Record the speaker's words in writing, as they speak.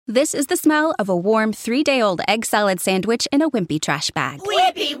This is the smell of a warm 3-day-old egg salad sandwich in a wimpy trash bag.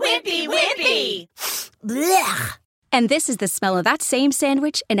 Wimpy, wimpy, wimpy! Blech! And this is the smell of that same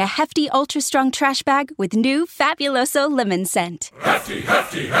sandwich in a hefty, ultra-strong trash bag with new Fabuloso lemon scent. Hefty,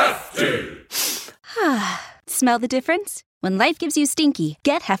 hefty, hefty! Smell the difference? When life gives you stinky,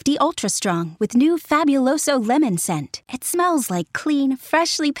 get Hefty Ultra Strong with new Fabuloso lemon scent. It smells like clean,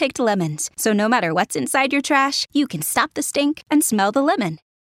 freshly picked lemons. So no matter what's inside your trash, you can stop the stink and smell the lemon.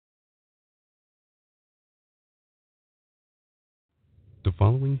 The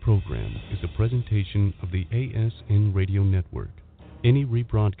following program is a presentation of the ASN Radio Network. Any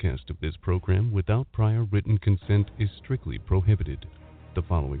rebroadcast of this program without prior written consent is strictly prohibited. The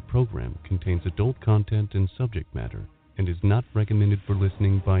following program contains adult content and subject matter and is not recommended for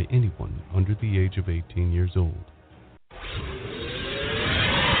listening by anyone under the age of 18 years old.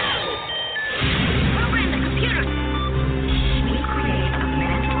 Program the computer! We create a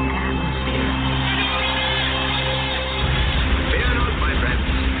mental atmosphere. Fear not, my friends.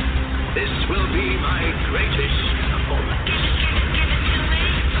 This will be my greatest performance. Give it to me.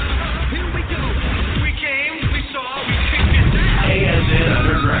 Here we go. We came, we saw, we kicked it down. ASN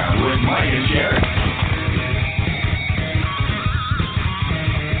Underground with Mike and Jerry.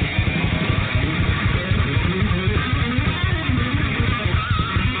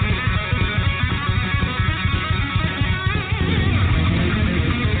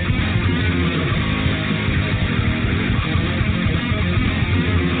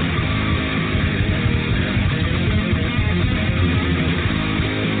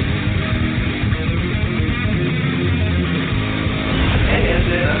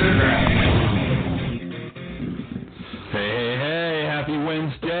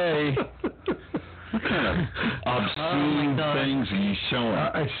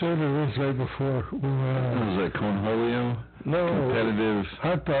 I showed her this right before. What was that, cornholio? No. Competitive.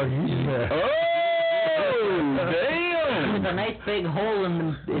 Hot dog eating that. Oh, damn! With a nice big hole in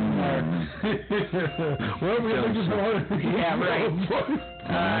there. Well, we just wanted. Yeah, right.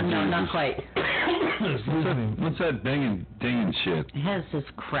 No, not quite. What's that dinging shit? It has this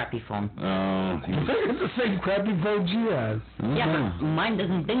crappy phone. Oh, it's the same crappy phone she has. Yeah, but mine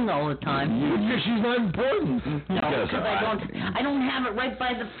doesn't ding all the time. Because she's not important. No, because I don't have it right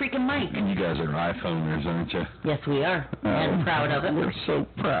by the freaking mic. You guys are iPhoners, aren't you? Yes, we are. And proud of it. We're so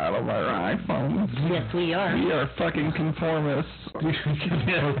proud of our iPhones. Yes, we are. We are fucking conformists.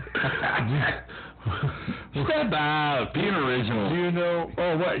 Step out. Be an original. Do you know?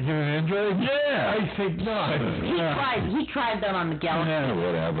 Oh, what? You an Android? Yeah. I think not. He tried that on the Galaxy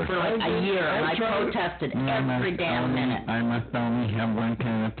whatever. for like a year, and I protested every damn minute. I must only have one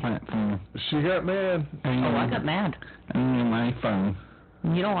kind of platform. She got mad. I got mad. My phone.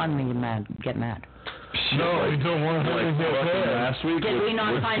 You don't want me to get mad. No, you don't want her to get mad. Last week. Did we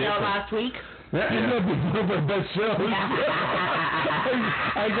not find out last week? That ended up being one of our best shows.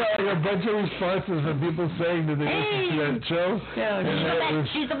 I got like a bunch of responses from people saying that they listened to that show. Yeah,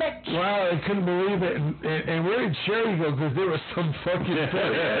 she's a bitch. Wow, I couldn't believe it. And where did Sherry go? Because there was some fucking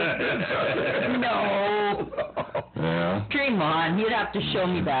No. Yeah. Dream on. You'd have to show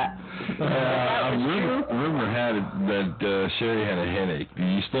me that. Rumor had it that Sherry had a headache. Do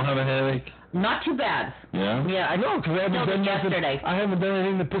you still have a headache? Not too bad. Yeah? Yeah, I know, because I haven't done nothing. Yesterday. I haven't done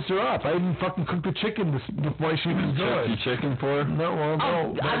anything to piss her off. I didn't fucking cook the chicken before she was going. Cooked your chicken for her? No, well,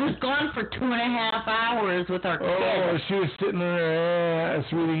 no. I was gone for 2.5 hours with our kids. Oh, she was sitting on her ass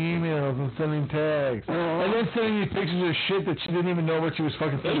reading emails and sending texts. And then sending you pictures of shit that she didn't even know what she was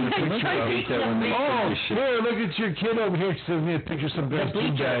fucking sending a picture of. Here, look at your kid over here. She sends me a picture of some best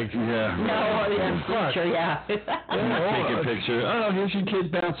tea bags. Yeah. No, it's picture, yeah. Take a picture. Oh, here's your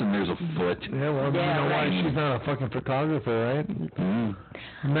kid bouncing. There's a foot. Yeah, well, you know why? She's not a fucking photographer, right? Mm.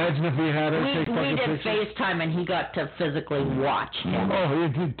 Imagine if we had her take fucking pictures. We did FaceTime and he got to physically watch him. Oh, he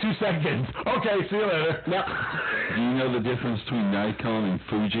did 2 seconds. Okay, see you later. Yep. Do you know the difference between Nikon and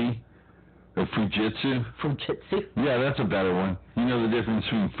Fuji? Or Fujitsu? Fujitsu? Yeah, that's a better one. You know the difference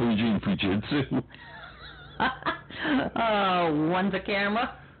between Fuji and Fujitsu? One's a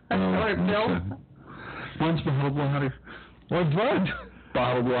camera. Or Bill. One's bottled water. One's what?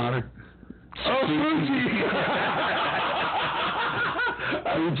 Bottled water. Oh, Fuji!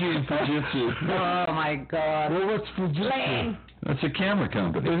 Fuji and Fujitsu. Oh, my God. Well, what's Fujitsu? Lame. That's a camera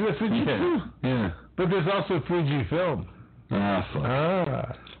company. Is it Fujitsu? Yeah. But there's also Fuji Film. Ah,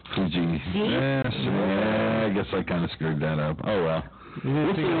 fuck. Fuji. Yeah, I guess I kind of screwed that up. Oh, well.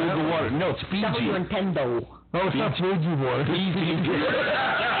 What's the water? No, it's Fiji. Nintendo. Oh, it's not Fuji water.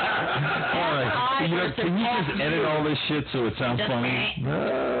 Can you just edit all this shit so it sounds funny? No.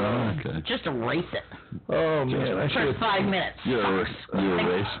 Oh, okay. Just erase it. Oh, man. I For 5 minutes. You're racist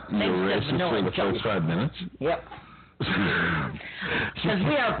for the first 5 minutes? Yep. Because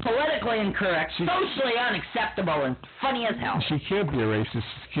we are politically incorrect, socially unacceptable, and funny as hell. She can't be a racist. She's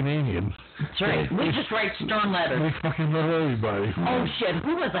Canadian. That's right. We just write stern letters. We fucking love everybody. Oh, shit.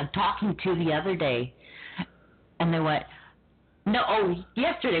 Who was I talking to the other day? And they went,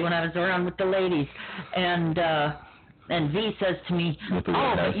 yesterday when I was around with the ladies. And V says to me, but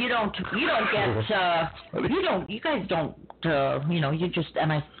you guys don't, you just,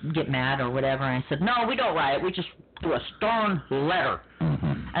 and I get mad or whatever. And I said, no, we don't riot. We just do a stern letter.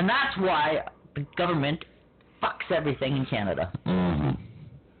 Mm-hmm. And that's why the government fucks everything in Canada.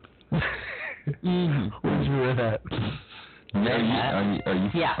 Mm-hmm. Mm-hmm. Where's your red hat?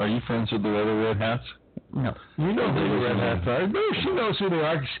 Are you friends with the other red hats? No. You know who the red hats are. No, she knows who they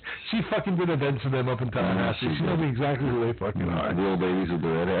are. She fucking did events for them up in Tallahassee. She knows exactly who they fucking are. The old ladies with the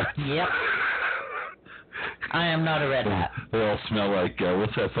red hats. Yep. I am not a red hat. They all smell like,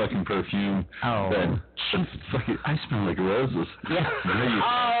 what's that fucking perfume? Oh. I smell like roses. Yeah.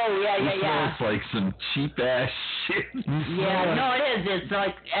 It smells like some cheap ass shit. Yeah, no, it is. It's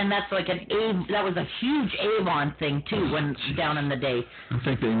like, and that's like that was a huge Avon thing too when down in the day. I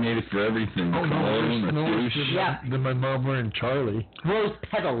think they made it for everything. Then my mom wearing Charlie. Rose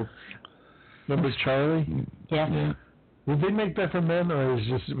petals. Remember Charlie? Yeah. Did they make that for men, or was it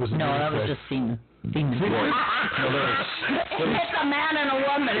just? No, that was just semen. It's a man and a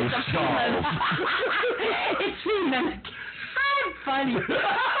woman. It's a semen. It's semen. I'm funny. No,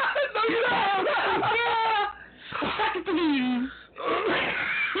 you don't. Yeah. Suck it to me.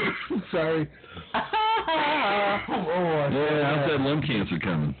 Sorry. How's that lung cancer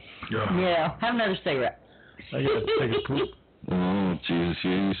coming? Yeah. Have another cigarette. I gotta take a poop. Oh, Jesus,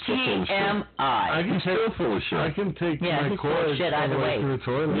 you're still full of shit. TMI. I'm still full of shit. I can take my cord shit all either the way way. to the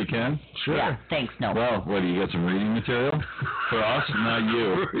toilet. You can? Sure. Yeah, thanks, no. Well, what, do you got some reading material? For us? Not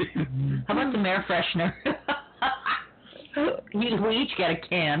you. How about some air freshener? We each get a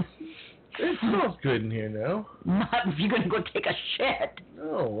can. It smells good in here now. Not if you're going to go take a shit.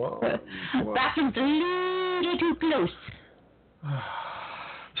 Oh, well. Bathroom's a little too close.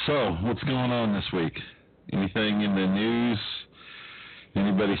 So, what's going on this week? Anything in the news?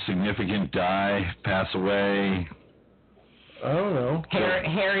 Anybody significant die, pass away? I don't know.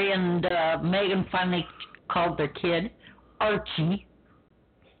 Harry and Meghan finally called their kid Archie.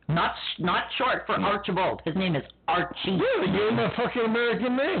 Not short for Archibald. His name is Archie. Yeah, they gave him a fucking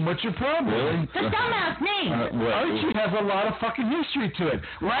American name. What's your problem? Really? It's a dumbass name. Archie has a lot of fucking history to it.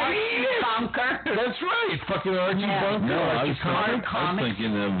 Archie Bunker. That's right. Fucking Archie Bunker. No, I was Comics.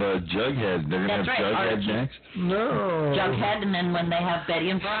 thinking of Jughead. They're going to have Jughead Archie. next? No. Jughead, and then when they have Betty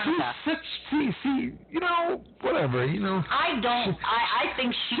and Veronica. See, whatever, I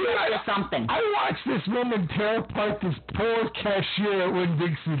think she's up to something. I watched this woman tear apart this poor cashier at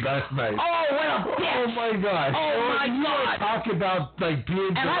Winn-Dixie last night. Oh, what a bitch. Oh, my God. Oh, my God. Talk about,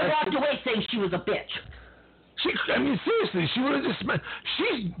 being... And I walked away saying she was a bitch. Seriously, she would have just...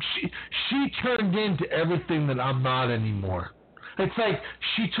 She turned into everything that I'm not anymore. It's like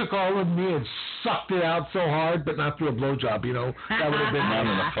she took all of me and sucked it out so hard, but not through a blowjob, That would have been... Not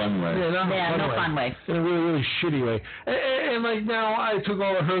in a fun way. Yeah, no fun way. In a really, really shitty way. And now I took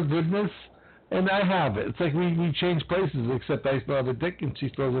all of her goodness, and I have it. It's like we changed places, except I still have a dick and she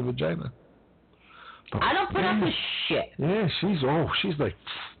still has a vagina. I don't put up with shit. Yeah, she's like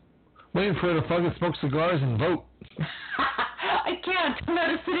waiting for her to fucking smoke cigars and vote. I can't. I'm not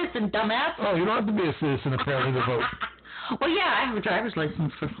a citizen, dumbass. Oh, you don't have to be a citizen apparently to vote. Well, yeah, I have a driver's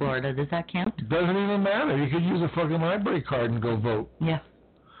license for Florida. Does that count? Doesn't even matter. You could use a fucking library card and go vote. Yeah.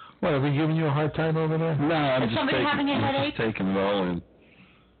 What, are we giving you a hard time over there? No, I'm Is somebody having a headache? just taking it all in.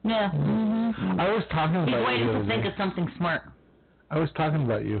 Yeah. Mm-hmm. I was talking about you. He's waiting to think of something smart. I was talking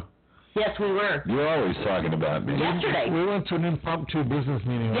about you. Yes, we were. You're always talking about me. Yesterday. We went to an impromptu business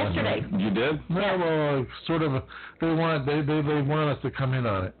meeting. Yesterday. You did? No, Yeah. well, sort of. They wanted us to come in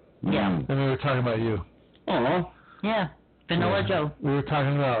on it. Yeah. And we were talking about you. Oh. Yeah. Vanilla Joe. We were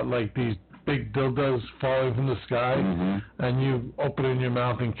talking about these big dildos falling from the sky, and you open it in your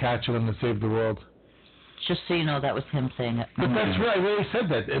mouth and catch them to save the world. Just so you know, that was him saying it. But that's right. I really said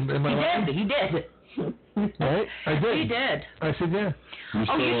that. Am I lying? He did. Right? I did. He did. I said, yeah. You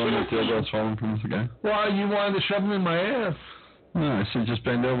still want the dildos falling from the sky? Well, you wanted to shove them in my ass. No, I said just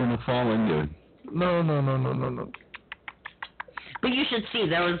bend over and it'll fall into it. No. But you should see,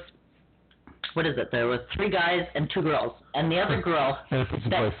 there was, what is it? There were 3 guys and 2 girls. And the other girl... And it puts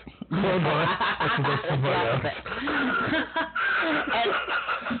in place. That's somebody else.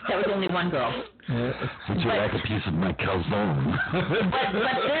 And That was only one girl. Would you like a piece of my calzone? But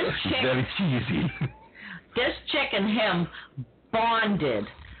this chick, very cheesy. this chick and him bonded,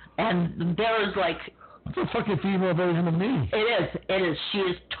 and there was like. It's a fucking female version of me. It is. She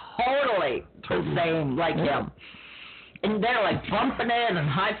is totally the same like him. And they're like bumping it and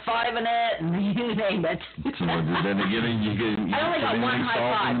high-fiving it and you name it. So then again, you I only got one high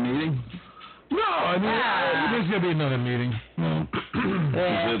five. In the meeting? No, I mean, there's going to be another meeting. No. Is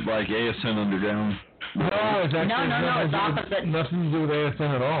it like ASN Underground? No, it's actually it's opposite. Nothing to do with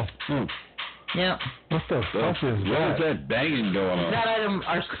ASN at all. Yeah. What the fuck is that? What is that banging going on? Is that either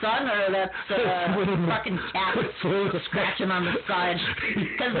our son or that fucking cat scratching on the side?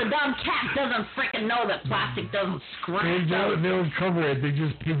 Because the dumb cat doesn't freaking know that plastic doesn't scratch. They don't cover it. They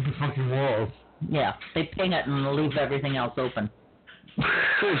just ping the fucking wall. Yeah, they ping it and leave everything else open.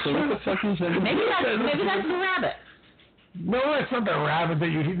 Seriously, what the fuck is that? Maybe that's the rabbit. No, it's not the rabbit that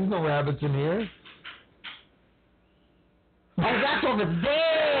you. There's no rabbits in here. Oh, that's over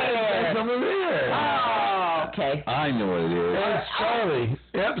there. That's over there. Oh, okay. I know what it is. That's Charlie.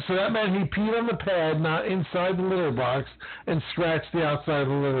 Yep, so that meant he peed on the pad, not inside the litter box, and scratched the outside of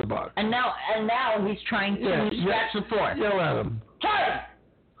the litter box. And now he's trying to scratch the floor. Yell at him. Charlie!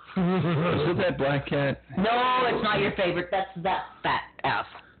 Is it that black cat? No, it's not your favorite. That's that fat ass.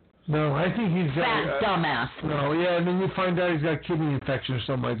 No, I think he's got... Fat dumbass. No, yeah, and then you find out he's got kidney infection or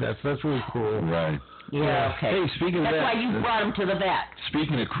something like that, so that's really cool. Right. Yeah, okay. Hey, speaking of that... That's why you brought him to the vet.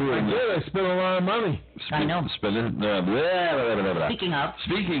 Speaking of cruel... I did. I spent a lot of money. I know. Speaking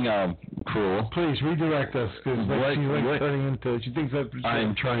of cruel... Please, redirect us, because she's turning into... She thinks that...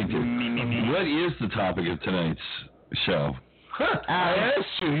 I'm trying to... What is the topic of tonight's show? I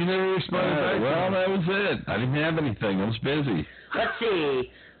asked you. You never responded back. Well, that was it. I didn't have anything. I was busy. Let's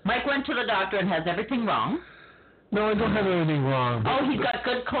see. Mike went to the doctor and has everything wrong. No, I don't have anything wrong. Oh, he's got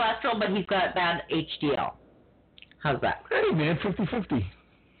good cholesterol, but he's got bad HDL. How's that? Hey, man, 50-50.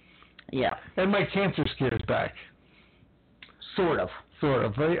 Yeah. And my cancer scare's back. Sort of. I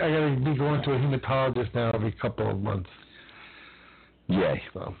gotta be going to a hematologist now every couple of months. Yay.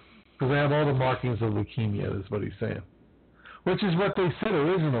 So, because I have all the markings of leukemia, is what he's saying. Which is what they said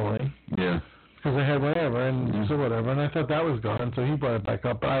originally. Yeah. Because I had whatever, and so whatever, and I thought that was gone, so he brought it back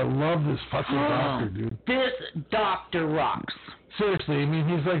up. But I love this fucking doctor, dude. This doctor rocks. Seriously, I mean,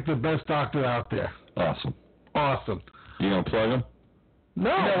 he's like the best doctor out there. Awesome. You gonna plug him?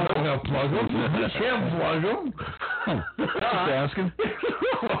 No, I'm not gonna plug him. You can't plug him. Just asking.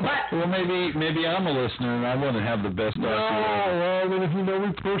 Well, maybe I'm a listener and I want to have the best doctor. No, well, then if you know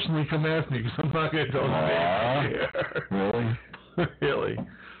me personally, come ask me, because I'm not gonna tell you here. Really? Really.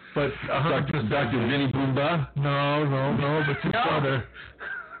 But Dr. Vinny Boomba? No, but his brother.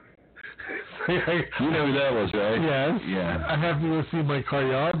 You know who that was, right? Yes. Yeah. I have to go see my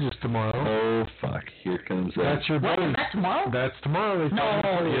cardiologist tomorrow. Oh, fuck. Here comes that. That's your buddy. What? That's tomorrow? That's tomorrow. They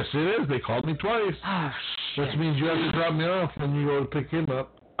called me. Yes, it is. They called me twice. Oh, shit. Which means you have to drop me off when you go to pick him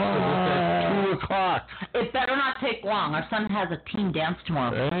up. At 2 o'clock. It better not take long. Our son has a team dance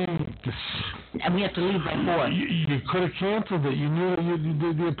tomorrow. Hey, And we have to leave by 4. you could have canceled it. You knew you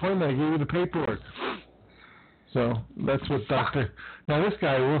did the appointment. I gave you the paperwork. So that's what Doctor. Now this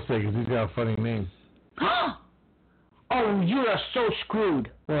guy I will say, because he's got a funny name. Oh, you are so screwed.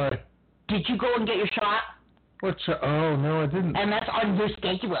 Why? Did you go and get your shot? What shot? Oh no, I didn't. And that's on your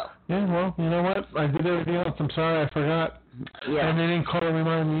schedule. Yeah, well, you know what? I did everything else. I'm sorry, I forgot. Yeah. And they didn't call to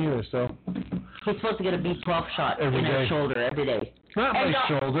remind me either. So. He's supposed to get a B12 shot Every in day. his shoulder every day. Not my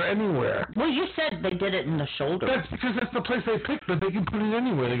shoulder, anywhere. Well, you said they did it in the shoulder. That's because that's the place they picked, but they can put it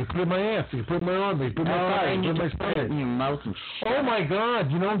anywhere. They can put it in my ass, they can put it in my arm, they can put it in my thigh, they can put it in my put it in stomach. your mouth and shit. Oh my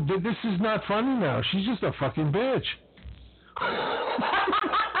God, you know, this is not funny now. She's just a fucking bitch.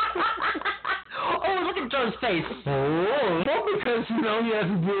 Oh, look at Joe's face. Oh, well, because, you know, he has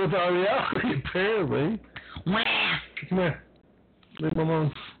to deal with our reality, apparently. Wah. Come here. Leave him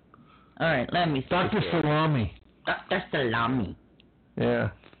alone. All right, let me see. Dr. Salami. Dr. Salami. Yeah,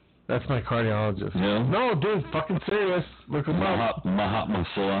 that's my cardiologist. Yeah? No, dude, fucking serious. Look him up. Mahatma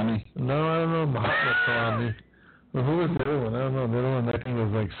Salami? No, I don't know. Mahatma Salami. Well, who was the other one? I don't know. The other one, I think,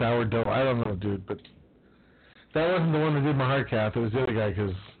 was like sourdough. I don't know, dude, but that wasn't the one that did my heart cath. It was the other guy,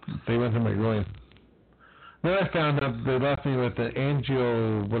 because they went through my groin. Then I found out they left me with the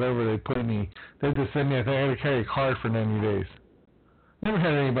angio, whatever they put in me. They had to send me, I think I had to carry a card for 90 days. Never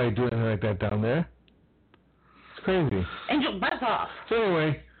had anybody do anything like that down there. It's crazy. Angel, back off. So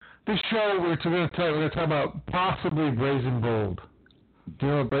anyway, this show we're going to talk about possibly Brazen Bold. Do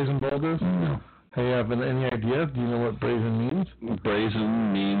you know what Brazen Bold is? No. Hey, you have any idea? Do you know what brazen means?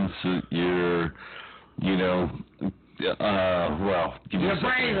 Brazen means that you're, you know, Well, give me a You're second.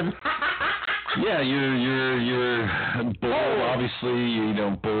 brazen. Yeah, you're bold. Obviously,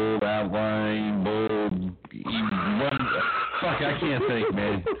 bold outline, bold. Fuck, I can't think,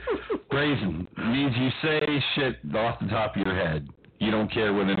 man. Brazen means you say shit off the top of your head. You don't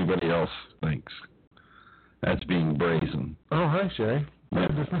care what anybody else thinks. That's being brazen. Oh, hi, Shay. Yeah.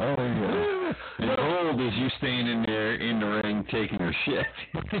 Oh, yeah. And bold is you standing there in the ring taking her shit.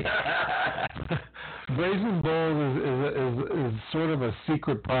 Brazen Bold is sort of a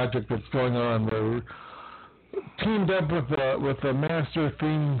secret project that's going on. We're teamed up with a master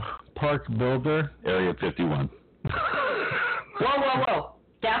theme park builder. Area 51. Whoa.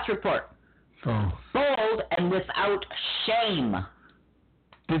 Stats report. Oh. Bold and without shame.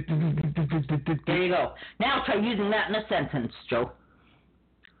 There you go. Now try using that in a sentence, Joe.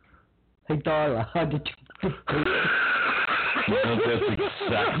 Hey, Darla, how did you... That's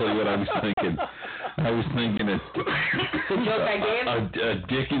exactly what I was thinking. I was thinking The joke I gave? a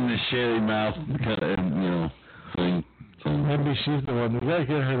dick in the sherry mouth kind of, thing. So, Maybe she's the one. We gotta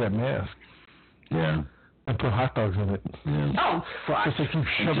get her that mask yeah. and put hot dogs in it. Yeah. Oh, fuck. Just like keep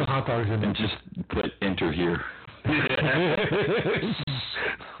shoving hot dogs in And it. just put enter here.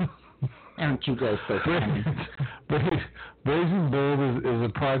 Aren't you guys so funny? Brazen Bold is a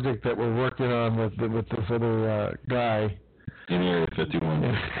project that we're working on with this other guy. In Area 51.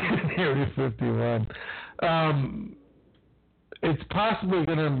 Area 51. It's possibly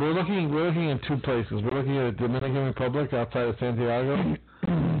we're looking at two places. We're looking at the Dominican Republic outside of Santiago,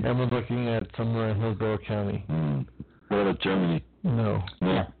 and we're looking at somewhere in Hillsborough County. What about Germany? No.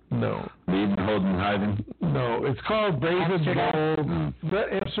 Liebenholdenhaven? No, it's called Brazen Amsterdam. Bold.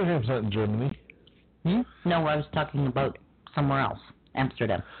 Amsterdam's not in Germany. No, I was talking about somewhere else.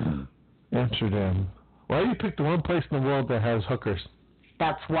 Amsterdam. Amsterdam. Why do you pick the one place in the world that has hookers?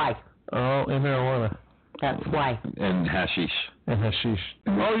 That's why. Oh, and marijuana. That's why. And hashish. And hashish.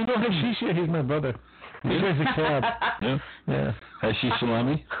 Oh, you know hashish? Yeah, he's my brother. He drives a cab. Yeah. Hashish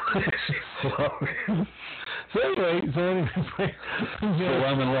salami? So anyway,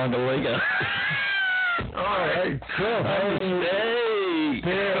 Salami along the leg. All right, cool.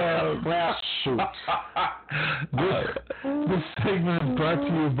 Well, shoot. This segment is brought to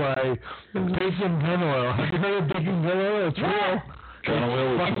you by Bacon Gun Oil. Have you heard of Bacon Gun Oil? It's real. Gun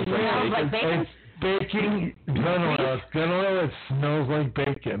oil It smells like bacon? It's Bacon Gun Oil. It's gun oil. It smells like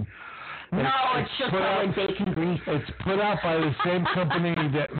bacon. No, it's just like bacon grease. It's put out by the same company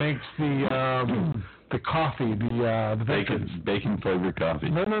that makes the coffee, the Bacon flavored coffee.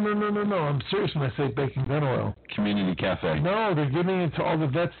 No. I'm serious when I say Bacon Gun Oil. Community cafe. No, they're giving it to all the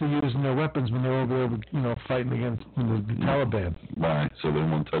vets they use in their weapons when they're over there, fighting against the Taliban. Why? So they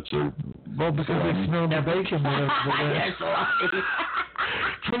won't touch their... Well, because they smell the bacon. There's salami.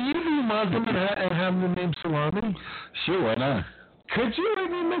 Can you be Muslim and have the name salami? Sure, why not? Could you? I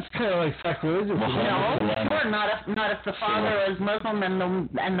mean, that's kind of like sacrilegious. No, sure, not if the father is Muslim and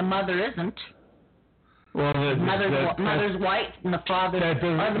the mother isn't. Well, mother's white and the father, or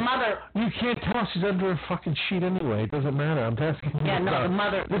the mother. You can't tell. She's under a fucking sheet anyway. It doesn't matter. I'm asking you. Yeah, no, the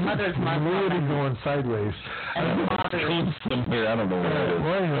mother's Muslim. Really going sideways. And the father is. Somewhere, I don't know where it is.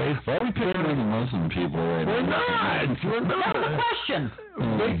 Well, anyways, Why are we picking on the Muslim people right we're now? not. We're That's the not. question.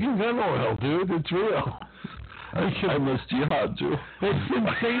 Bacon gun oil, dude. It's real. I missed jihad, too. It's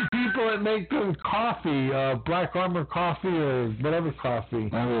the same people that make the coffee, Black Armor coffee or whatever coffee.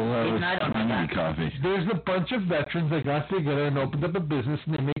 I don't know that. Coffee. There's a bunch of veterans that got together and opened up a business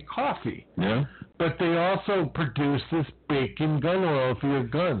and they make coffee. Yeah? But they also produce this bacon gun oil for your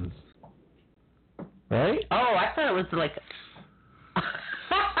guns. Right? Oh, I thought it was like. I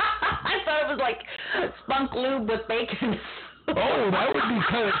thought it was like spunk lube with bacon. Oh, that would be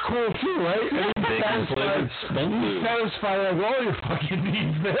kind of cool too, right? You satisfy like all your fucking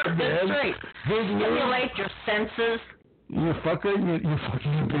needs there, man. That's right. Stimulate your senses. You fucking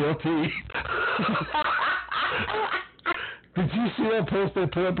BLT. Did you see that post they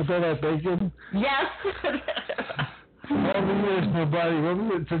put up with all that bacon? Yes. All the years, nobody.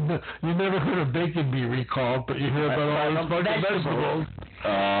 You never heard of bacon be recalled, but you hear about all these fucking vegetables.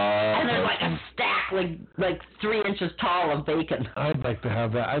 And there's like a stack, like 3 inches tall of bacon. I'd like to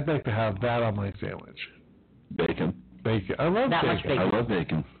have that. I'd like to have that on my sandwich. Bacon. Bacon. I love That bacon. much bacon. I love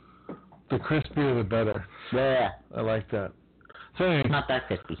bacon. The crispier, the better. Yeah. I like that. So anyway, Not that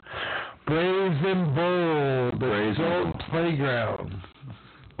crispy. Brazen Bold. Brazen Bold Bold. Playground.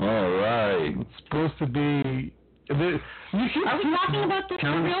 All right. It's supposed to be. Are we talking about this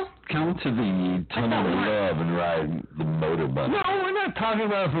for real? Come to the tunnel of love and ride the motor bus. No, we're not talking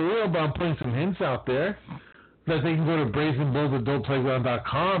about it for real, but I'm putting some hints out there. that they can go to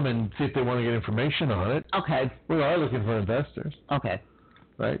brazenbulls.adultplayground.com and see if they want to get information on it. Okay. We are looking for investors, Okay.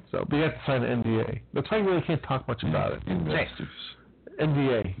 right? So, but you have to sign an NDA. That's why you really can't talk much about it. Investors.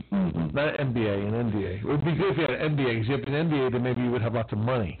 NDA, not MBA, an NDA. It would be good if you had an MBA, because if you have an MBA, then maybe you would have lots of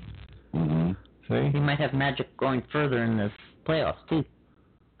money. Mm-hmm. See? You might have Magic going further in the playoffs, too.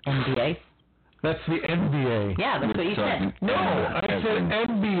 NBA? That's the NBA. Yeah, that's what you said. No, I said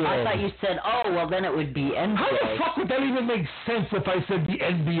NBA. I thought you said, oh, well, then it would be NBA. How the fuck would that even make sense if I said the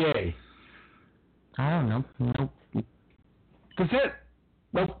NBA? I don't know. Nope. Does that...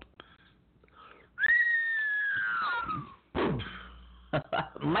 Nope.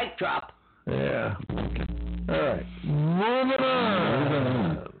 Mic drop. Yeah. All right. Moving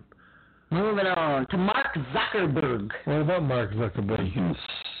on. Moving on to Mark Zuckerberg. What about Mark Zuckerberg?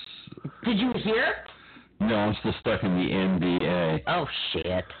 Did you hear? No, I'm still stuck in the NBA. Oh,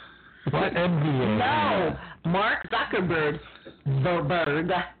 shit. What NBA? No. Mark Zuckerberg.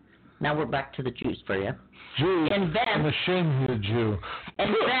 Now we're back to the Jews for you. Jew. I'm Invents. ashamed you're a Jew.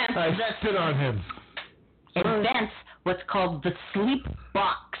 Invents. I spit on him. Invents what's called the sleep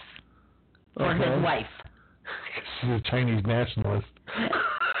box for Okay. his wife. She's a Chinese nationalist.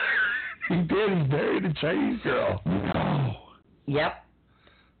 He did. He married a Chinese girl. No. Yep.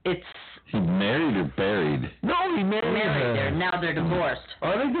 It's He married or buried? No, he married her. there. Now they're divorced.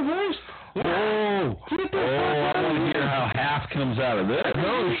 Are they divorced? Yeah. Oh. I want to hear how half comes out of this.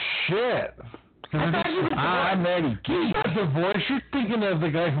 No shit. I thought he was I'm Eddie He's not divorced. You're thinking of the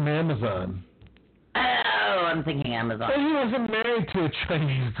guy from Amazon. Oh, I'm thinking Amazon. But he wasn't married to a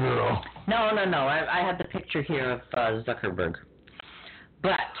Chinese girl. No. I have the picture here of Zuckerberg.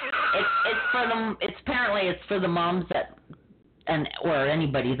 But it's for them. It's for the moms that or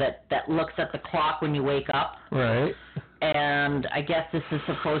anybody that looks at the clock when you wake up. Right. And I guess this is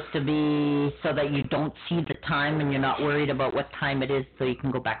supposed to be so that you don't see the time and you're not worried about what time it is, so you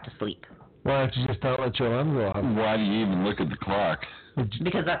can go back to sleep. Why don't you just not let your alarm go off? Why do you even look at the clock?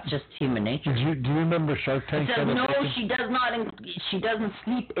 Because that's just human nature. Do you remember Shark Tank? It says no, she does not. She doesn't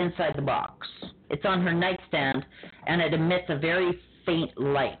sleep inside the box. It's on her nightstand, and it emits a very faint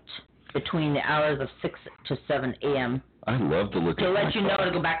light between the hours of 6 to 7 a.m. I love to look to at my let you know clock.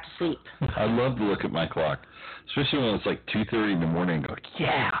 to go back to sleep. I love to look at my clock, especially when it's like 2:30 in the morning and go,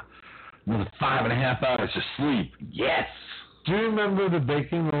 yeah, another 5.5 hours of sleep. Yes. Do you remember the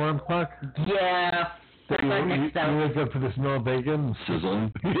baking alarm clock? Yeah. That's my next You out. wake up to the smell of bacon?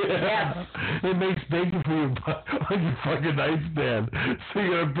 Sizzling. Yeah. It makes bacon for you on your fucking nightstand. So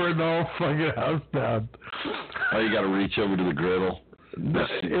you gotta burn the whole fucking house down. Oh, you got to reach over to the griddle. It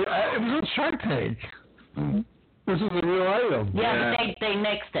was on Shark Tank. This is a real item. Yeah, but they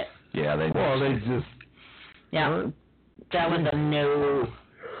nixed it. Yeah, they. Well, they just... Yeah. That was a no.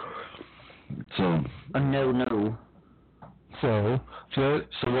 So A no. So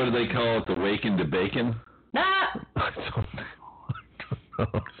what do they call it? The waking to bacon? Ah! I don't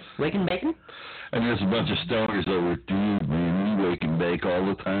know. Wake and bacon? And there's a bunch of stoners that were, dude, man, we wake and bake all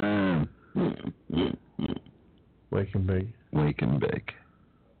the time. Wake and bake. Wake and bake.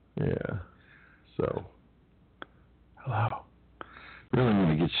 Yeah. So. Hello. Really want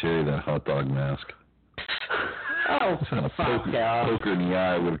to get Sherry that hot dog mask. Oh, And a fuck off. poker in the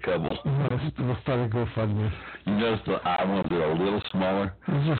eye with a couple. We'll start a GoFundMe. You notice the eye ones are a little smaller?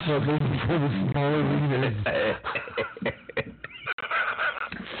 This is for the smaller readers.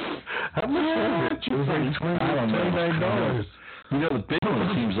 How much was it? It was like $29. You know, the big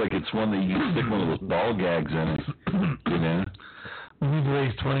one seems like it's one that you can stick one of those ball gags in it. You know? We need to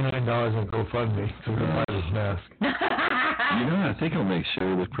raise $29 on GoFundMe so we can buy this mask. You know, I think it'll make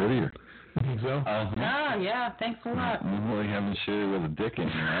Sherry look prettier. You think so? Oh, yeah, thanks a lot. More like having Sherry with a dick in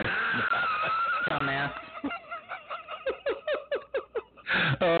her, right? Dumbass.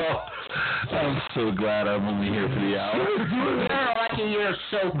 Oh, I'm so glad I'm only here for the hour. You're lucky you're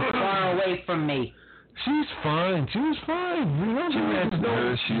so far away from me. She's fine. She was fine. You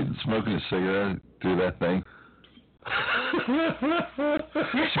know, She smoking a cigarette through that thing. She could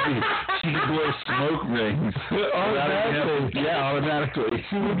wear smoke rings. Automatically. Yeah, automatically.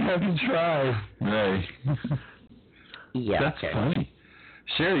 She wouldn't have to try. Right. Yeah. That's funny.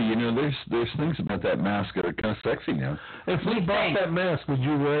 Sherry, you know, there's things about that mask that are kind of sexy now. If we bought that mask, would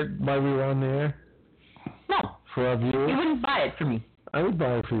you wear it while we were on the air? No. For our viewers? You wouldn't buy it for me. I would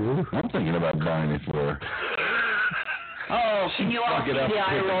buy it for you. I'm thinking about buying it for her. Oh, can you all see the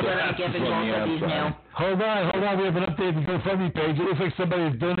eye roll that I'm giving both of these now? Hold on. We have an updated GoFundMe page. It looks like somebody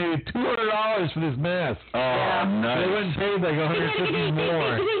has donated $200 for this mask. Oh, nice. They wouldn't pay like $150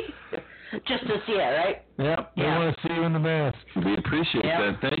 more. Just to see it, right? Yep. They want to see you in the mask. We appreciate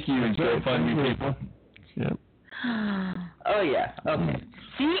that. Thank you, and GoFundMe people. Yep. Oh, yeah. Okay.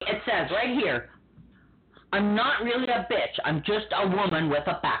 See, it says right here, I'm not really a bitch. I'm just a woman with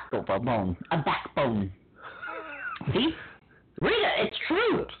a backbone. See? Read it. It's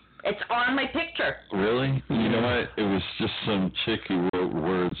true. It's on my picture. Really? You know what? It was just some chick who wrote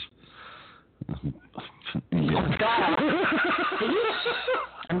words. Yeah. Oh, God. See?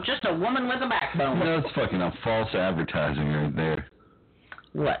 I'm just a woman with a backbone. No, it's fucking a false advertising right there.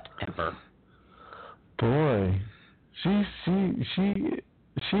 Whatever. Boy, she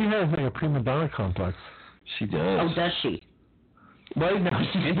has like a prima donna complex. She does. Oh, does she? Right now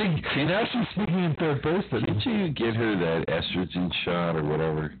she's speaking in third person. Can't you get her that estrogen shot or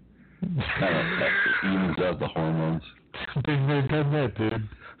whatever? That evens out the hormones. Big man done that, dude.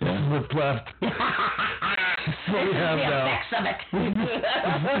 Yeah. What's left? That's what we have now.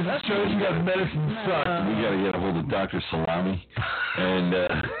 It shows you got medicine sucked. We gotta get a hold of Dr. Salami, and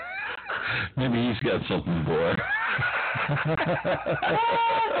maybe he's got something for her.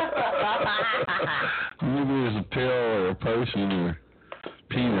 Maybe there's a pill or a potion or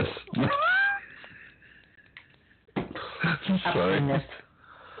penis. Sorry.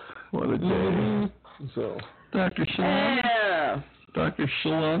 What a day. So, Dr. Salami. Yeah. Dr.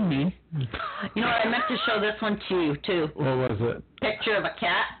 Salami. You know what? I meant to show this one to you, too. what was it? Picture of a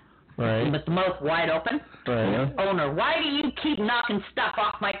cat Right. with the mouth wide open. Right. Owner, why do you keep knocking stuff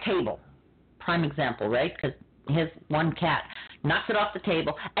off my table? Prime example, right? Because his one cat knocks it off the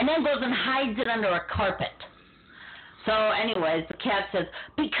table and then goes and hides it under a carpet. So, anyways, the cat says,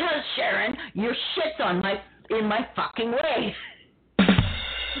 "Because Sharon, your shit's in my fucking way."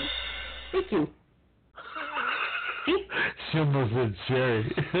 Thank you. See? She almost said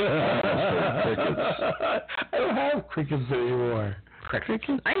Sherry. I don't have crickets anymore.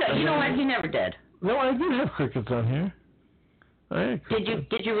 Crickets? I know. You know what? He never did. No, I did have crickets on here.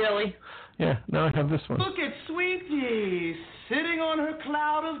 Did you really? Yeah, now I have this one. Look at Sweetie, sitting on her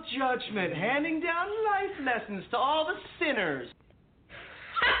cloud of judgment, handing down life lessons to all the sinners.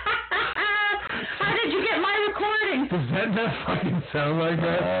 How did you get my recording? Does that not fucking sound like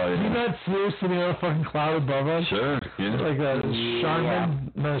that? Yeah. Do you not see her sitting on a fucking cloud above us? Sure. Yeah. Like a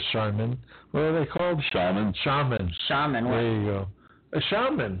shaman? Not a shaman. What are they called? Shaman. Shaman. Shaman. What? There you go. A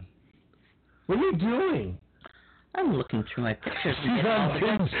shaman. What are you doing? I'm looking through my pictures and She's getting all on the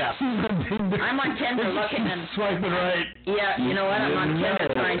good stuff. Tinder. I'm on Tinder looking and swiping right. Yeah, you know what? I'm on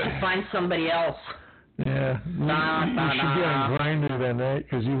Tinder trying to find somebody else. Yeah. You should get on Grindr then, right?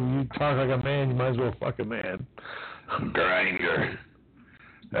 Because you talk like a man, you might as well fuck a man. Grindr.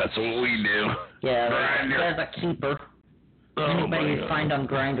 That's what we do. Yeah, Grindr. there's a keeper. Anybody you find on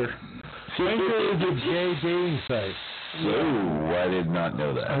Grindr. Grindr is a gay dating site. So, I did not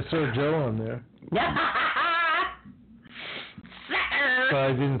know that. I saw Joe on there. But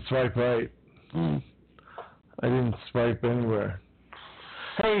I didn't swipe right. I didn't swipe anywhere.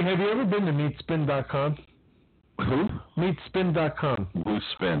 Hey, have you ever been to meatspin.com? Who? Meatspin.com. Who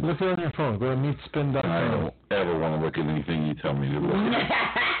spin? Look it on your phone. Go to meatspin.com. I don't ever want to look at anything you tell me to look at.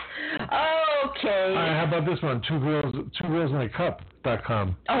 Okay. All right, how about this one? Two girls in a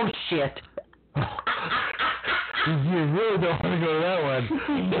cup.com. Oh, shit. You really don't want to go to that one.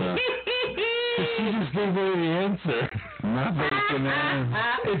 She just gave away the answer. Not very man.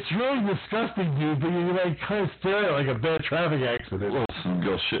 It's really disgusting, dude, but you like kind of stare at it like a bad traffic accident. Well, some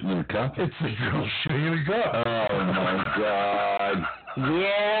girl shitting in a cup? It's the girl shitting in a cup. Oh, my God.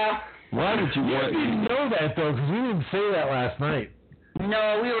 Yeah. Why did you want... You didn't know that, though, because we didn't say that last night.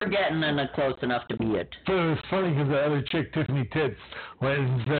 No, we were getting in close enough to be it. But it was funny because the other chick, Tiffany Tits, went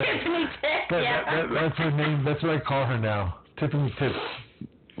and said... Tiffany Tits, yeah. That's her name. That's what I call her now. Tiffany Tits.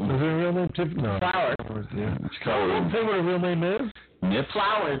 Is her real name Tiffany? No. Flowers. Yeah. Don't say what her real name is. Nips?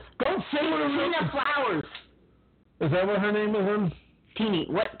 Flowers. Don't say what her real name is. Flowers. Is that what her name is? Teeny.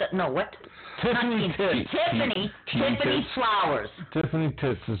 What? What? Tiffany Tits. Tiffany Flowers. Tiffany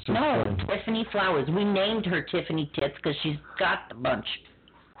Tits is just No, funny. Tiffany Flowers. We named her Tiffany Tits because she's got the bunch.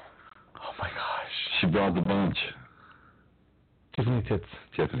 Oh, my gosh. She brought the bunch. Tiffany Tits.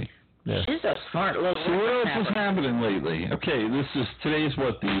 Tiffany. Yeah. She's a smart little So what else is snapper. happening lately? Okay, today's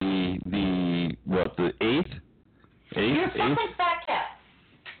what, the 8th? You're a 8th? fucking fat cat.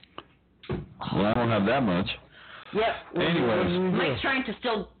 Well, I don't have that much. Yep. Anyways. Mike's trying to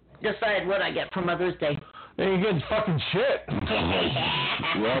still decide what I get for Mother's Day. Hey, you're getting fucking shit.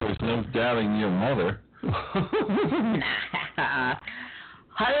 Well, there's no doubting your mother.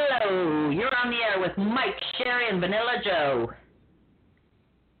 Hello, you're on the air with Mike, Sherry, and Vanilla Joe.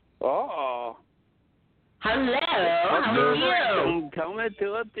 Oh. Hello, how are you? I'm coming to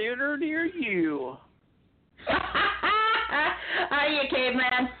a theater near you. How are you,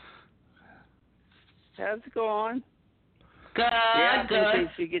 caveman? How's it going? Good, Yeah, I good.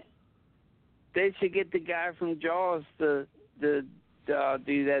 think they should get the guy from Jaws to do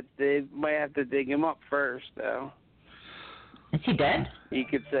that. They might have to dig him up first, though. Is he dead? You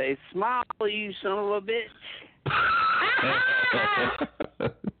could say, "Smile, you son of a bitch."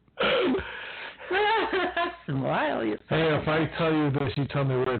 Smile, you. Hey, if I tell you this, you tell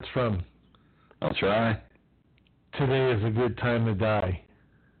me where it's from. I'll try. Today is a good time to die.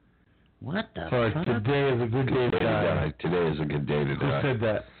 What the Or fuck? today is a good day to die. Today is a good day to Who die. said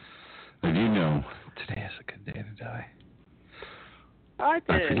that? Did you know today is a good day to die? I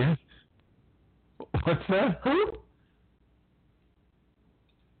I did. forget. What's that? Who?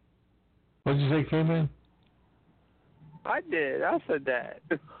 What'd you say, K-Man? I did. I said that.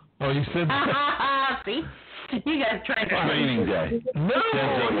 Oh, you said that? See? You guys trying to... Training day. No!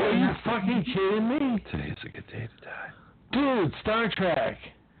 Are you fucking kidding me? Today is a good day to die. Dude, Star Trek.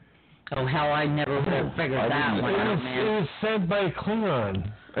 Oh, hell, I never would have figured that one out, It man. was sent by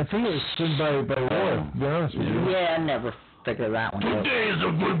Klingon. I think it was sent by Worf, to be honest with you. Yeah, I never figured that one out. Today is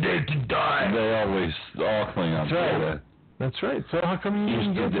a good day to die. They always, all Klingons That's right. say that. That's right. So how come you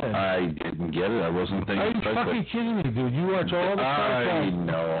didn't get that? I didn't get it. I wasn't thinking. Are you fucking kidding me, dude? You watch all the Star Trek. I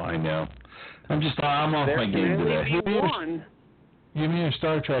know. I'm off my game today. Give me your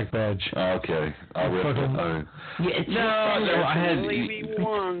Star Trek badge. Okay. I'll rip it. Yeah, I had. Only be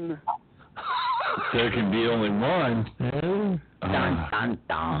one. There can be only one. Yeah. Dun, dun,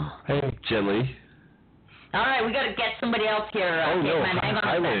 dun. Hey, Chili. All right, we got to get somebody else here. Man, hang on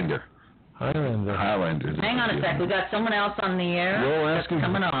a sec. Highlander. Hang on a sec. We got someone else on the air that's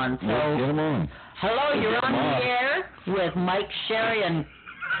coming on. So, get him on. hello, you're on the air with Mike, Sherry, and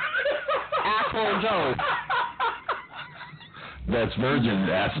Asshole Joe. That's Virgin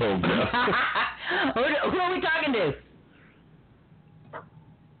Asshole Joe. Who are we talking to?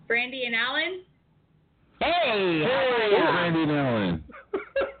 Brandy and Alan? Hey, Randy and Alan.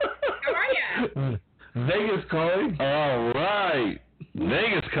 How are ya? Vegas calling. All right.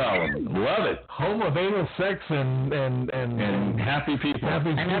 Vegas calling. Love it. Home of anal sex and happy people.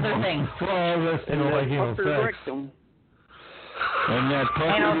 Another thing. Well, that's like anal sex. And that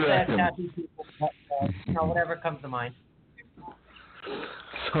pucker rectum. Happy people. Whatever comes to mind.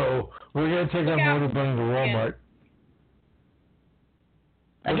 So we're gonna take our motor bunny to Walmart.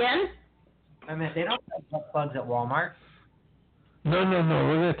 Again? I mean, they don't have butt plugs at Walmart. No.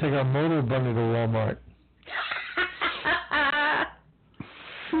 We're gonna take our motor bunny to Walmart.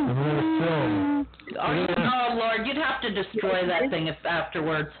 And we're gonna film. Oh Lord, you'd have to destroy that thing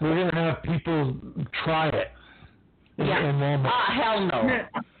afterwards. We're gonna have people try it. In Walmart. Hell no.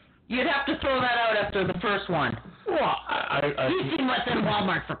 You'd have to throw that out after the first one. Well, You've seen what's in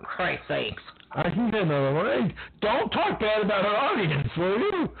Walmart, for Christ's sakes. I can get another one. Hey, don't talk bad about our audience, will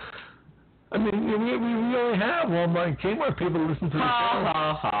you? I mean, we only have Walmart and Kmart people to listen to the show.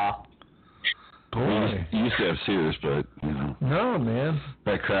 Ha. Boy. You used to have Sears, but, you know. No, man.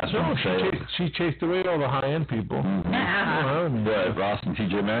 That Craftsman sale. She chased away all the high-end people. Mm-hmm. Yeah. Ross and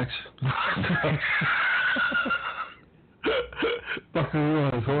TJ Maxx? Buckaroo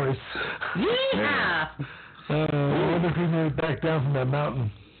on his horse. Yeah. I wonder if he made it back down from that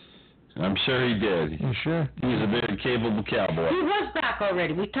mountain. I'm sure he did. You sure? He's a very capable cowboy. He was back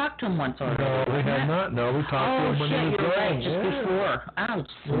already. We talked to him once already. No, we have not. No, we talked to him when he was you're right. going. Just before. Oh,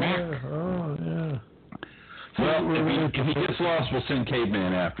 smack. Yeah. Oh, yeah. Well, if he gets lost, we'll send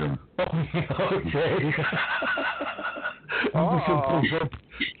Caveman after him. Okay.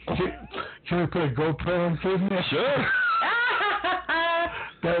 Can we put a GoPro on Caveman? Sure.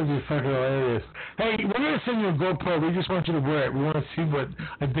 That would be fucking hilarious. Hey, we're going to send you a GoPro. We just want you to wear it. We want to see what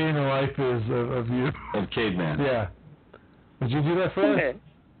a day in the life is of you. Of Caveman. Yeah. Would you do that for us?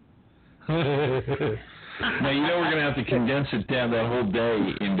 Now, you know we're going to have to condense it down that whole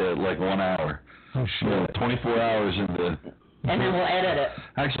day into like 1 hour. Oh, shit. 24 hours into... And then we'll edit it.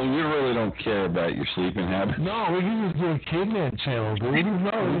 Actually, we really don't care about your sleeping habits. No, we can just do a Caveman channel, dude. We don't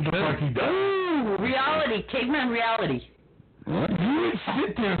know what the fuck he does. Ooh, reality. Caveman reality. What? You would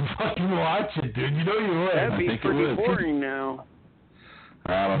sit there and fucking watch it, dude. You know you would. That'd be pretty boring now.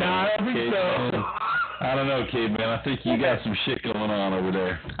 I don't know. Nah, I think so. I don't know, Caveman. I think you got some shit going on over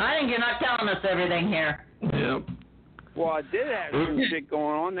there. I think you're not telling us everything here. Yep. Well, I did have some shit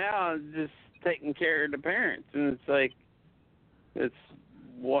going on. Now I'm just taking care of the parents, and it's like it's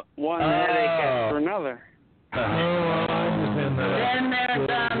one headache after another. I understand that. Been there,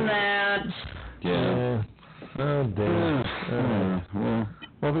 done that. Yeah. Oh, damn.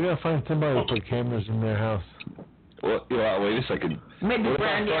 Well, we gotta find somebody to put cameras in their house. Well, wait a second. Maybe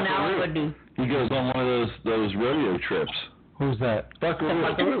Brandy and Alan would do. He goes on one of those rodeo trips. Who's that?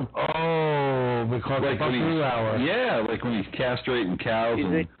 Buckaroo. Oh. Oh, we call it the buckaroo hour. Yeah, like when he's castrating cows.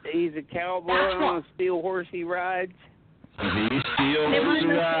 He's a cowboy on a steel horse he rides.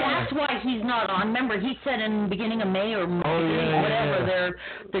 That's why he's not on. Remember, he said in the beginning of May or whatever,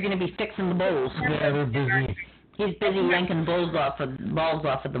 they're going to be fixing the bulls. Yeah, they're busy. He's busy yanking balls off of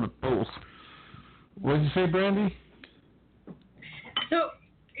the bulls. What did you say, Brandy? So,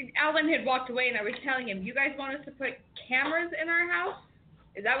 Alan had walked away, and I was telling him, you guys want us to put cameras in our house?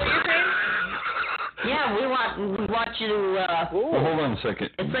 Is that what you're saying? Yeah, we want you to. Well, hold on a second.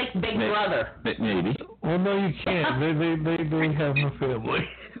 It's like Big Brother. Maybe. Well, no, you can't. They have no family.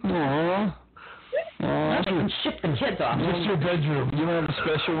 Aww. They can ship the kids off. Just your bedroom. You don't have a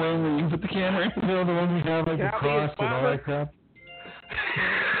special room where you can put the camera in? You know, the one we have, like the cross and all that crap?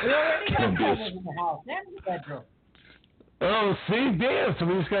 We already have cameras in the house and in the bedroom. Oh, see? Damn, so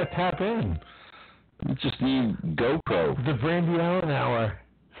we just got to tap in. You just need GoPro. The Brandy Allen Hour.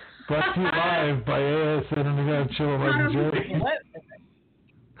 Brought to you live by ASN and we got to chill with Mike and Jerry.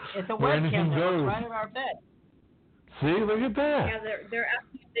 It's a Where anything webcam that goes. looks right in our bed. See, look at that. Yeah, they're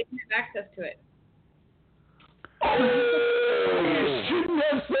asking if they can have access to it. Oh, you shouldn't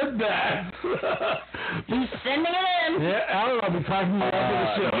have said that. He's sending it in. Yeah, Alan, I'll be talking to you after the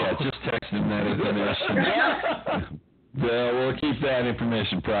show. Yeah, just text him that information. Yeah, we'll keep that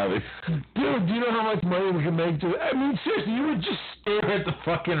information private. Dude, do you know how much money we can make? I mean, seriously, you would just stare at the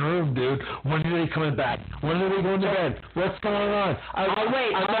fucking room, dude. When are they coming back? When are they going to bed? What's going on? I'll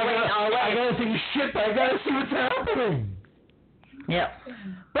wait. I gotta take a shit, but I gotta see what's happening. Yep.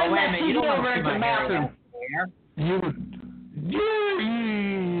 Oh, wait a minute, you don't want to see my hair. You would. Yeah.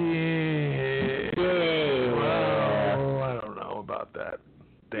 Well, I don't know about that.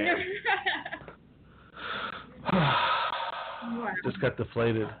 Damn. Just got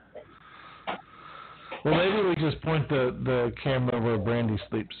deflated. Well, maybe we just point the camera where Brandy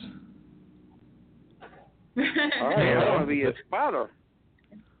sleeps. All right, I want to be a spotter.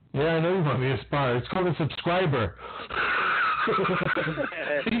 Yeah, I know you want to be a spotter. It's called a subscriber.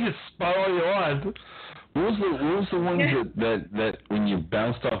 You can spot all you want. What was the one that when you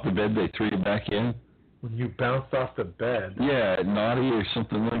bounced off the bed they threw you back in? When you bounced off the bed? Yeah, Naughty or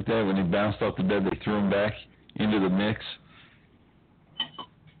something like that. When he bounced off the bed, they threw him back into the mix.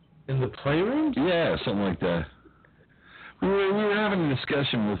 In the playroom? Yeah, something like that. We were having a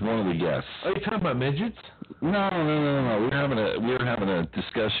discussion with one of the guests. Are you talking about midgets? No. We were having a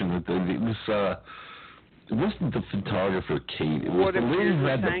discussion with it wasn't the photographer Kate. It was What the if lady you who were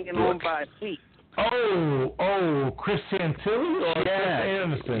had the hanging book. on by a seat? Oh, Chris Santilli or Chris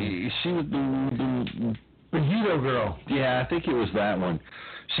Anderson? She was the Hito girl. Yeah, I think it was that one.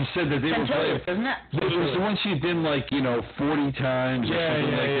 She said that they were playing. Isn't it? It was the one she had been 40 times or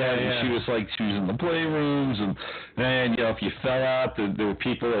something like that. And she was in the playrooms, and if you fell out, there were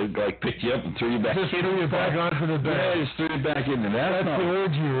people that picked you up and threw you back in. Just threw you back onto the bed. Yeah, just threw you back in. And that's the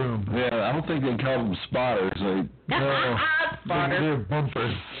orgy room. Yeah, I don't think they call them spotters. No, spotters. They're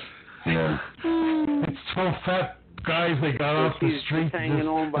bumpers. Yeah. It's 12 fat guys they got off the street and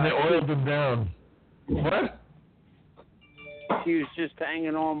they oiled them down. What? She was just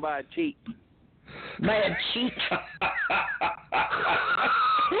hanging on by a cheek. By a cheek?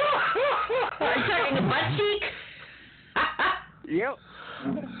 Are you talking a butt cheek? Yep.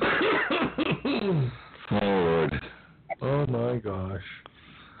 Lord. Oh my gosh.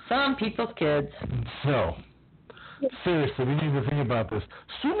 Some people's kids. So, seriously, we need to think about this.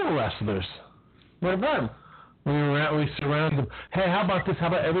 Sumo wrestlers. What about them? We surround them. Hey, how about this? How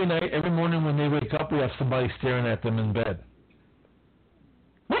about every night, every morning when they wake up, we have somebody staring at them in bed?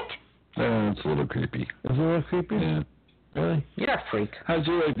 What? It's a little creepy. Is it a little creepy? Yeah. Really? You're a freak. How'd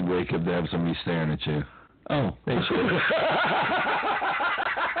you like to wake up to have somebody staring at you? Oh, they should.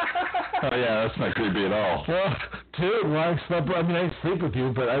 Oh, yeah, that's not creepy at all. Well, dude, I sleep with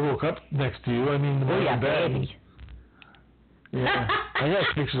you, but I woke up next to you. I mean, we're in bed. Baby. Yeah. I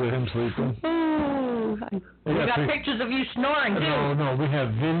got pictures of him sleeping. We got pictures of you snoring, too. No, we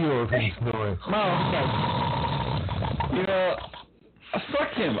have video of him snoring. Oh, okay.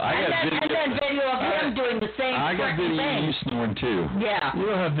 Fuck him. And then video of him doing the same I got video of you snoring, too. Yeah. You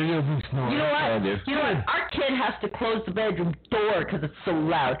don't have video of me snoring. You know what? I do. You know what? Our kid has to close the bedroom door because it's so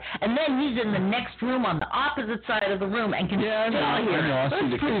loud. And then he's in the next room on the opposite side of the room and can still hear. I know.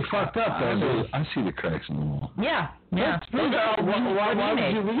 That's pretty fucked up, though. I see the cracks in the wall. Yeah. Yeah. Why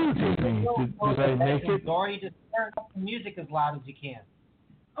did you videotape me? Did I make it? Or you just turn up the music as loud as you can.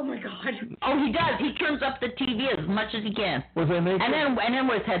 Oh my God. Oh, he does. He turns up the TV as much as he can. Was I naked? And then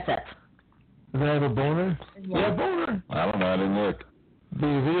wears headsets. Did I have a boner? Yeah, boner. I don't know. I didn't look. Did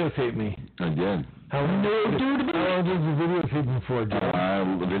you videotape me? I did. How long does the videotaping for,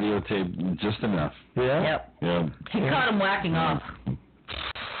 Joe? The videotape just enough. Yeah? Yep. Yeah. He caught him whacking off.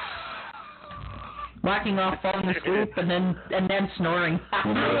 Whacking off, falling asleep, and then snoring.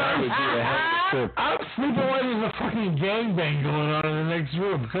 I'm sleeping while there's a fucking gangbang going on in the next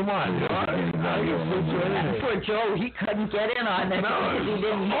room. Come on, Poor Joe, he couldn't get in on that because he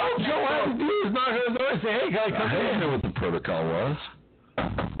didn't. All Joe had to do is knock on the door and say, "Hey, can I come in?" I didn't know what the protocol was.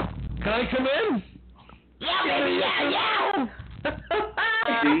 Can I come in? Yeah, baby, yeah.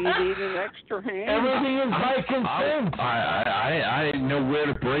 Do you need an extra hand? Everything is by consent. I didn't know where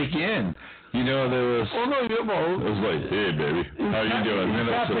to break in. You know, there was. Oh, no, you won't. It was like, hey, baby, how you doing? You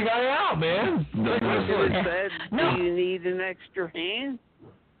got the guy out, man. Do you need an extra hand?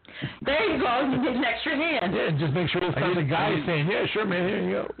 There you go. You need an extra hand. Yeah, just make sure it's not the guy saying, yeah, sure, man, here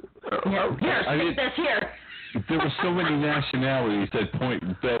you go. Here, stick this here. There were so many nationalities that point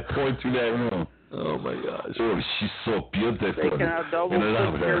through that room. Oh, my gosh. Oh, she's so beautiful. They can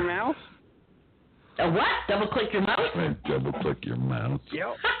double-click your mouse? A what? Double-click your mouse? Double-click your mouse.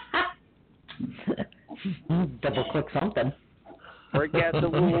 Yep. Double-click something. Break out the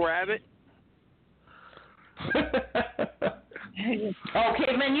little rabbit. Oh,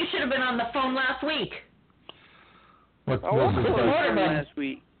 Caveman, you should have been on the phone last week. I was on the phone last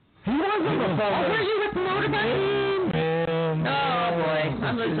week. He was on the phone. Oh, were you with the motorbike? Man. Oh, boy.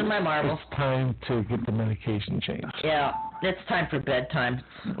 I'm losing my marbles. It's time to get the medication changed. Yeah. It's time for bedtime.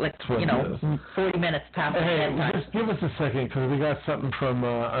 Like, 40 minutes past bedtime. Just give us a second, because we got something from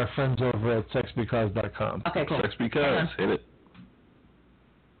our friends over at sexbecause.com. Okay, cool. Sex Because. Hit it.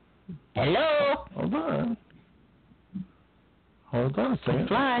 Hello? Hold on. Hold on a second.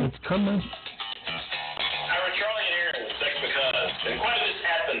 Fly. It's coming. Hi, we're Charlie and Aaron with Sex Because. And quite a bit has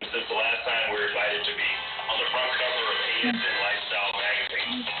happened since the last time we were invited to be on the front cover of ASN Lifestyle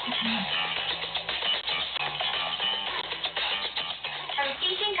magazine. From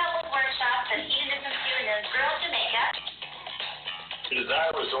teaching couples workshops at Eden and Studios, Girl Jamaica, to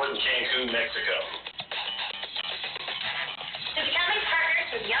Desire Resort in Cancun, Mexico. to becoming partners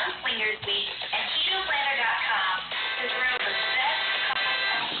with Young Swingers Week and KetoPlanner.com, the world's best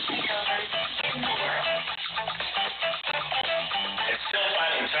couples in the world. And still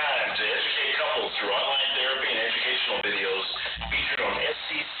finding time to educate couples through online therapy and educational videos featured on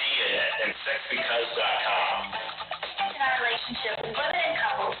SCCNet and SexBecause.com. In our relationship with women and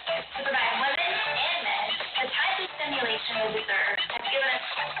couples, to provide women and men the type of stimulation they deserve, has given us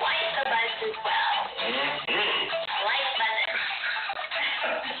quite the buzz as well. Like buzzing.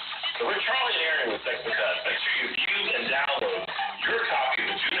 So we're Charlie and Aaron with Sex Because. Make sure you view and download your copy of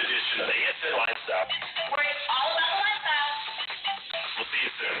the June edition of ASN Lifestyle. Where it's all about the lifestyle. We'll see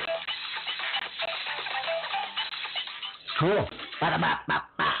you soon. Cool.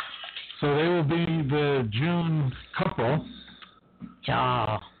 Ba-da-ba-ba-ba. So they will be the June couple.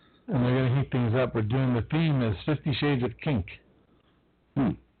 Ja. And we're going to heat things up. We're doing the theme as 50 Shades of Kink.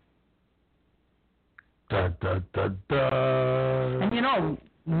 Da, da, da, da. And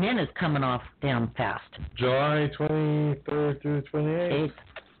Min is coming off damn fast. July 23rd through 28th.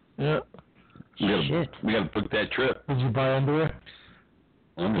 Yeah. We got to book that trip. Did you buy underwear?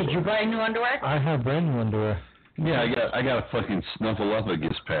 Did you buy new underwear? I have brand new underwear. Yeah, I got a fucking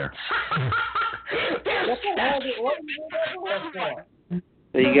Snuffleupagus pair.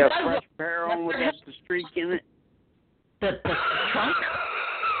 So you got a fresh pair on with just a streak in it? The trunk?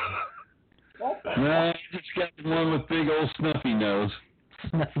 No, I just got the one with big old snuffy nose.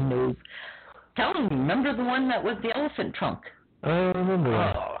 Snuffy nose. Tell me, remember the one that was the elephant trunk? I don't remember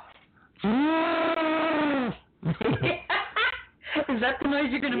that. Is that the noise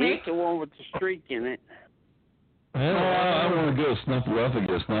you're going to make? The one with the streak in it. I want to go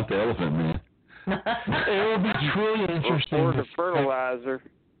Snuffleupagus, not the elephant man. It will be truly interesting. Or the fertilizer.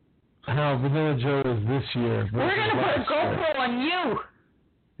 How Vanilla Joe is this year. We're going to put a GoPro on you.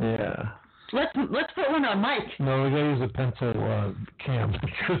 Yeah. Let's put one on Mike. No, we got to use a pencil cam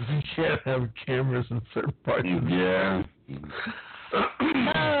because we can't have cameras in certain parts. Yeah.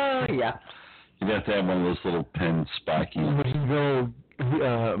 Oh, yeah. You got to have one of those little pen spiky. We can go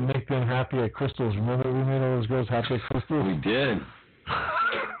make them happy at Crystal's. Remember we made all those girls happy at Crystal's? We did.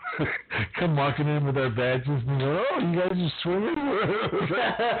 Come walking in with our badges and go, oh, you guys are swimming?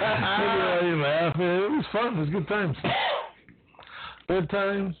 Everybody laughing. It was fun. It was good times. Good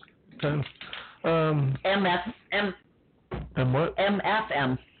times. And what?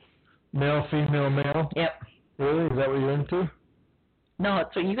 MFM. Male, female, male? Yep. Really? Is that what you're into? No,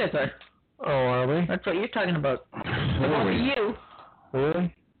 that's what you guys are. Oh, are we? That's what you're talking about. Really? You.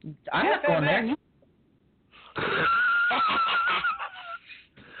 Really? I'm not going there.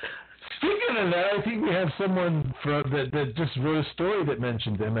 Speaking Speaking of that, I think we have someone that just wrote a story that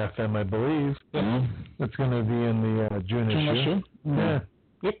mentioned MFM, I believe. That's going to be in the June issue. Yeah.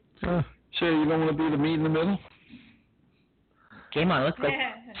 Yep. So you don't want to be the meat in the middle? Game on, let's go.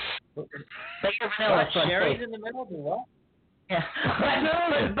 Vanilla. Sherry's in the middle, do what? Yeah.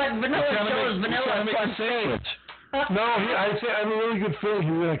 But vanilla shows vanilla sandwich. No, I have a really good feeling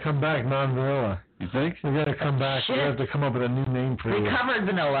he's going to come back non-vanilla. You think? He's going to come back. We have to come up with a new name for you. Recovered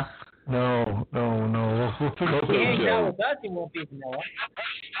vanilla. No. We'll figure it out. He hangs out with us, he won't be vanilla.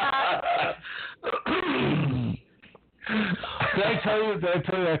 Did I tell you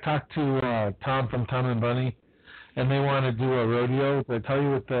I talked to Tom from Tom and Bunny, and they want to do a rodeo? Did I tell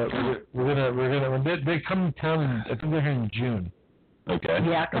you what we're gonna they come to town I think they're here in June. Okay.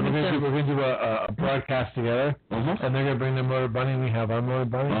 Yeah, coming soon. We're gonna do a broadcast together, and they're gonna bring their motor bunny, and we have our motor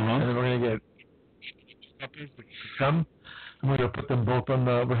bunny, and then we're gonna get come, and we're gonna put them both on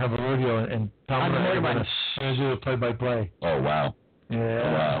we have a rodeo, and Tom and I are gonna do a play-by-play. Oh wow. Yeah.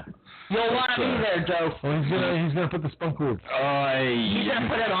 Oh, wow. You'll want to be there, Joe. Well, he's gonna put the spunk roof. He's gonna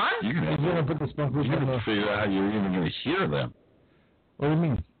put it on? He's gonna put the spunk roof on. You're gonna figure out how you're even gonna hear them. What do you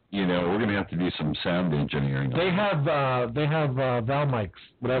mean? You know, we're gonna have to do some sound engineering. They have Val mics,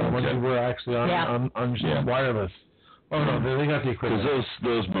 whatever ones you were actually on wireless. Oh no, they got the equipment. Because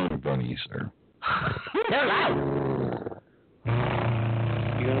those motor bunnies are. They're loud.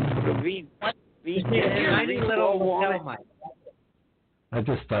 You're gonna put a V Tiny little lapel mic. I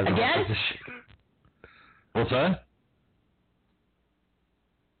just thought. Again? What's that?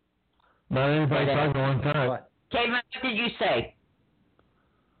 Not anybody talking at one time. Kevin, what did you say?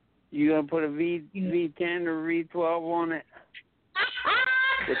 You gonna put a V10 or V12 on it?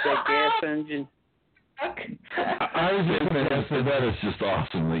 With that gas engine? I was just going to say that is just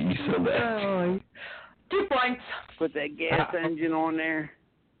awesome that you said that. 2 points. Put that gas engine on there.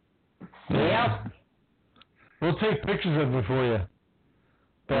 Yep. We'll take pictures of it for you.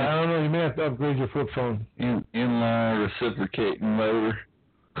 But I don't know, you may have to upgrade your flip phone. Inline reciprocating motor.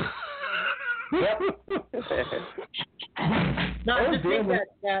 Yep. No, just think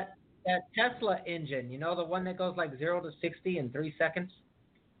that Tesla engine, you know, the one that goes like 0 to 60 in 3 seconds?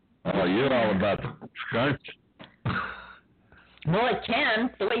 Oh, you're all about the crunch. Well, it can.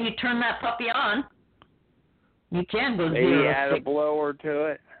 The way you turn that puppy on, you can go 0 Maybe to add 60. a blower to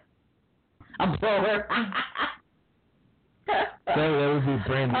it. A blower. that would be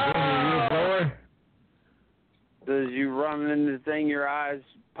brand new. You a blower? Does you run into the thing, your eyes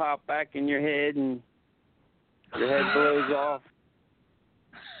pop back in your head and your head blows off.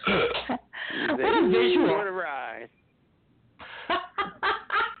 What a visual. What a ride.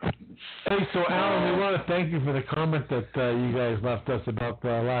 Hey, so Alan, we want to thank you for the comment that you guys left us about the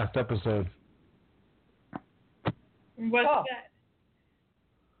last episode. What's that?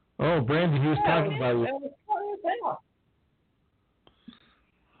 Oh, Brandy, he was talking about you. It was funny as hell.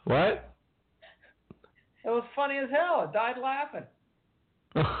 What? It was funny as hell. I died laughing.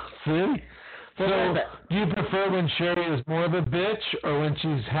 See? So, do you prefer when Sherry is more of a bitch or when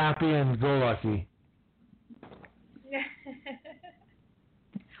she's happy and go lucky?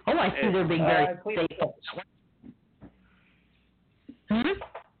 Oh, I see they're being very safe.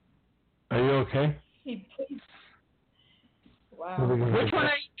 Are you okay? Wow. Which one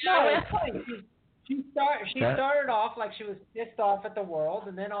are you doing? She started off like she was pissed off at the world,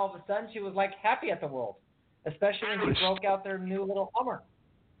 and then all of a sudden she was like happy at the world, especially when she broke out their new little Hummer.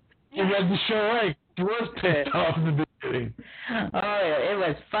 You read the show right. She was pissed off in the beginning. Oh, yeah, it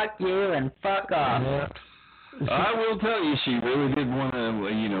was fuck you and fuck off. Yeah. I will tell you, she really did want to,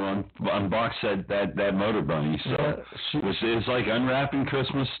 unbox that motor bunny. So it's like unwrapping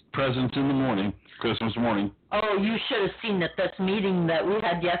Christmas presents in the morning, Christmas morning. Oh, you should have seen at this meeting that we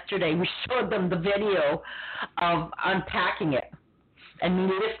had yesterday. We showed them the video of unpacking it and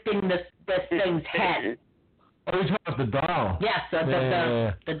me lifting this thing's head. Oh, you're talking about the doll? Yes,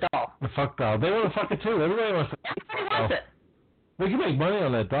 the doll. The fuck doll. They want to fuck it too. Everybody wants to fuck it. They can make money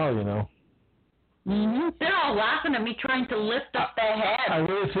on that doll, you know. Mm-hmm. They're all laughing at me trying to lift up the head. I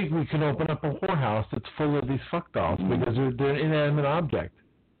really think we can open up a whorehouse that's full of these fuck dolls because they're an inanimate object.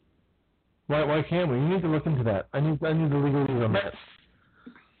 Why can't we? You need to look into that. I need the legalese on that.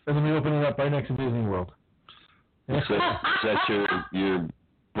 And then we open it up right next to Disney World. Yeah. Is that your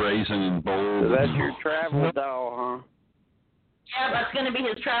brazen and bold? So that's your travel doll, huh? Yeah, that's going to be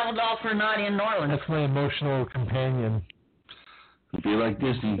his travel doll for Naughty in New Orleans. That's my emotional companion. It'd be like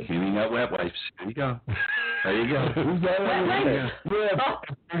Disney, giving out wet wipes. There you go. There you go. Who's that? Wet wipes?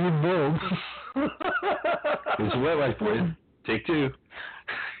 Here's a wet wipe for you. Take 2.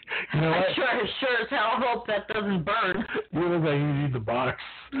 You know what? I sure as hell hope that doesn't burn. You look like you need the box.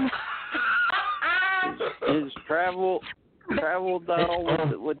 It's travel doll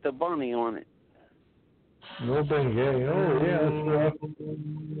with the bunny on it. No Bengay. Oh, yeah, that's rough.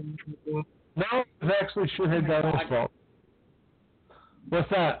 No, it's actually Shithead Donald's fault. What's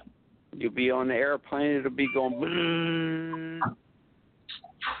that? You'll be on the airplane, it'll be going...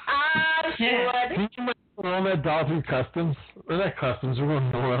 All that doll through customs? Or not customs, we're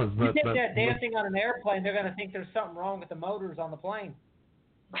going to know what You think they're dancing on an airplane, they're going to think there's something wrong with the motors on the plane.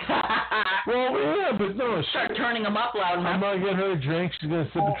 Well, yeah, but no. Start turning them up loud enough. I'm going to get her a drink. She's going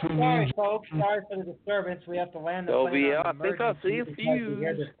to sit between me and... Folks. Sorry for the disturbance. We have to land the They'll plane be on up. I think I'll see a We few.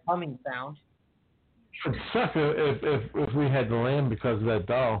 hear this humming sound. It would suck if we had to land because of that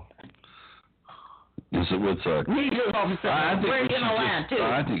doll. Yes, it would suck. We're gonna land too.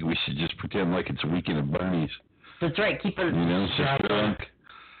 I think we should just pretend like it's a weekend at Bernie's. That's right. Keep it.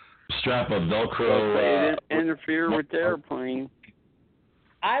 Strap a Velcro. Interfere with the airplane.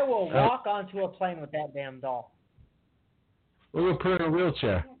 I will walk onto a plane with that damn doll. We're going to put her in a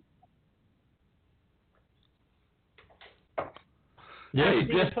wheelchair. Yeah, you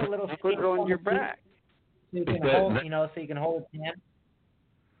just put it on your back. So you can hold, so you can hold its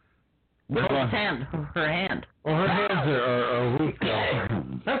hand. Her hand. Well, her hands are weak, though.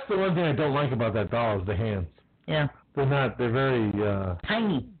 That's the one thing I don't like about that doll is the hands. Yeah. They're very...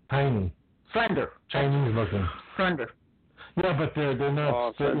 Tiny. Slender. Chinese looking. Slender. Yeah, but they're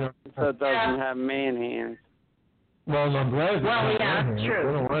not... So it doesn't have man hands. Well, I'm glad yeah, that's true.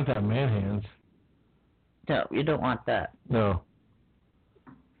 We don't want that man hands. No, you don't want that. No.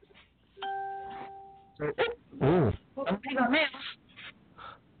 Ooh. Somebody got mail.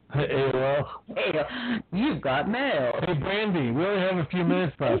 Hey, well. Hey, you've got mail. Hey, Brandy, we only have a few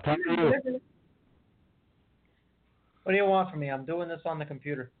minutes left. How are you? What do you want from me? I'm doing this on the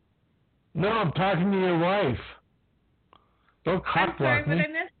computer. No, I'm talking to your wife. Don't cock block me. What I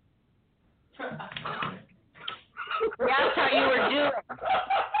missed? That's how you were doing.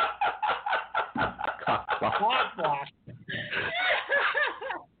 Cock block.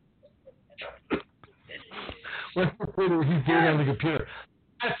 What's the thing he's doing on the computer?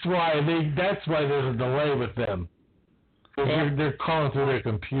 That's why there's a delay with them. They're calling through their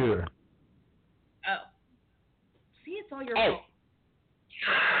computer. Oh. See, it's all your fault.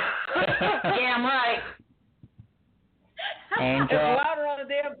 Damn right. It's louder on the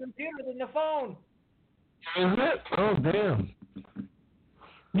damn computer than the phone. Is it? Oh, damn.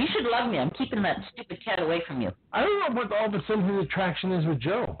 You should love me. I'm keeping that stupid cat away from you. I don't know what all of a sudden his attraction is with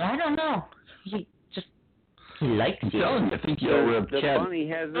Joe. I don't know. He likes you. I think the bunny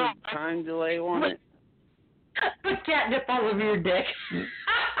has a time delay on it. Put catnip all over your dick.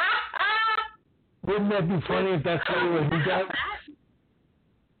 Wouldn't that be funny if that's what he does?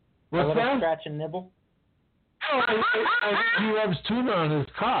 What's that? Scratch and nibble. Oh, he loves tuna on his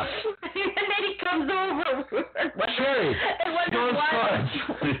cock. And then he comes over. Cherry. And wonders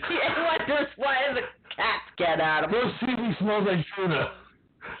why the cats get at him. Go see if he smells like tuna.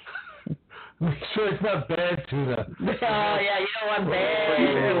 Make sure it's not bad tuna. Oh, yeah, you don't want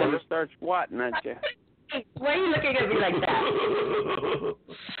bad. It'll start swatting at you. Why are you looking at me like that?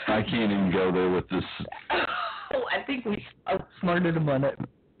 I can't even go there with this. Oh, I think we outsmarted him on it.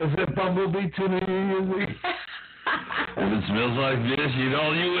 Is it bumblebee tuna you're using? If it smells like fish, eat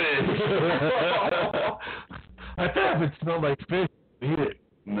all you wish. I thought if it smelled like fish, eat it.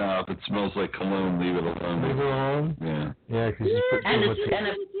 No, if it smells like cologne, leave it alone. Leave it alone? Yeah. Yeah, because you put too much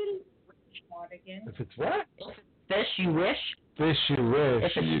in. If it's what? Fish you wish? Fish you wish.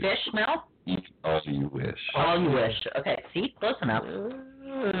 If it's fish smell? Eat all you wish. All you wish. Okay, see? Close enough.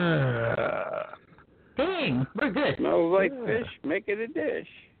 Dang, we're good. Smells like fish, make it a dish.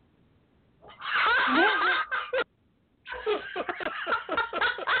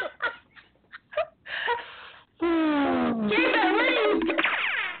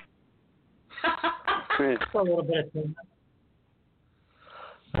 A little bit of tuna.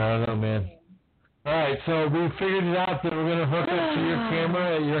 I don't know, man. All right, so we figured it out that we're going to hook up to your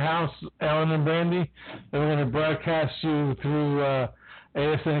camera at your house, Alan and Brandy, and we're going to broadcast you through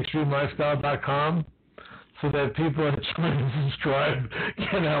asnextremelifestyle.com so that people that trying to subscribe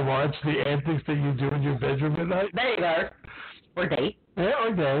can now watch the antics that you do in your bedroom at night. There you go. Or day. Yeah,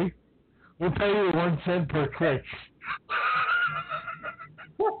 or day. We'll pay you 1 cent per click.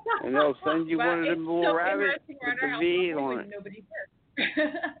 And they'll send you one of them little rabbits with the V on it.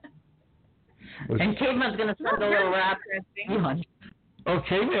 And Caveman's going to send a little rabbit.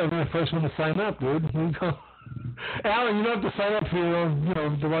 Okay, man, I'm the first one to sign up, dude. Alan, you don't have to sign up for your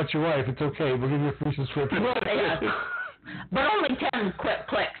own, to watch your wife. It's okay. We'll give you a free subscription. Yeah. But only 10 quick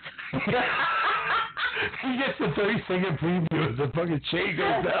clicks. You get That's the 30-second preview as the fucking chain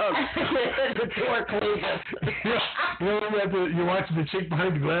goes down. The door closes. You know when you're watching the chick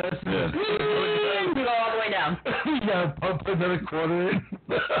behind the glass? Yeah. Go all the way down. You gotta pump another quarter in.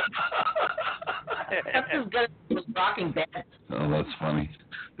 That's as good as Rocking Bed. Oh, that's funny.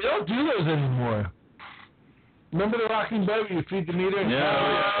 They don't do those anymore. Remember the rocking bed where you feed the meter? Those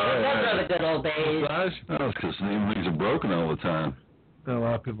are the good old days. Oh, it's because things are broken all the time. There are a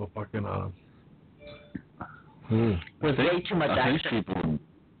lot of people fucking on them. With way too much action. I think people are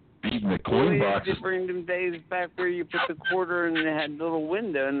beating the coin boxes. Just bring them days back where you put the quarter and they had a little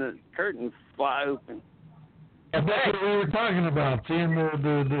window and the curtains fly open. That's what we were talking about, seeing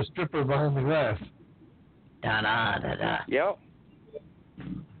the stripper behind the glass. Da-da-da-da. Yep.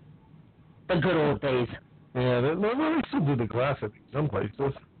 The good old days. Yeah, they still do the glass in some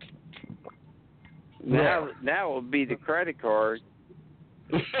places. Now that would be the credit card.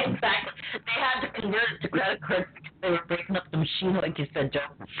 Exactly. They had to convert it to credit cards because they were breaking up the machine, like you said, Joe.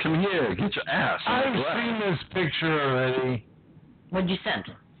 Come here, get your ass. I've seen this picture already. What'd you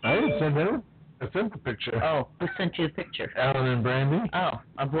send? I didn't send it. I sent the picture. Oh, who sent you the picture? Alan and Brandy. Oh,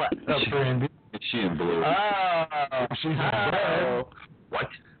 of what? Of Brandy. She in blue. Oh. She's in red. What?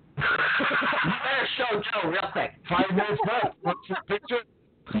 You better show Joe real quick. 5 minutes left. What's the picture?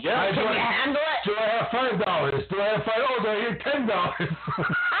 Yeah. Can you handle it? Do I have $5? Do I have $5? Oh, do I hear $10?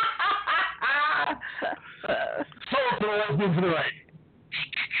 So to the left and to the right.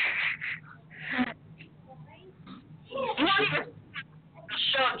 You won't even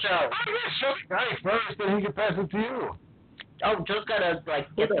show Joe. I'm going to show the guy first, then he can pass it to you. Oh, Joe's got to,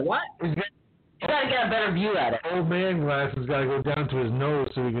 get the what? He's got to get a better view at it. Old man glasses got to go down to his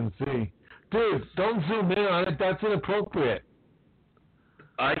nose so he can see. Dude, don't zoom in on it. That's inappropriate.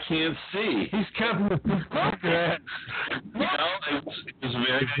 I can't see. He's counting the people. No, it was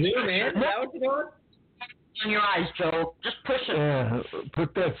very Zoom in. Is that what you're doing? In your eyes, Joe. Just push it. Yeah,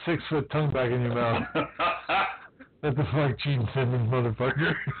 put that 6-foot tongue back in your mouth. That's the fuck Gene Simmons,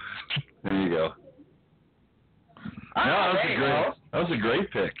 motherfucker. There you go. No, that was a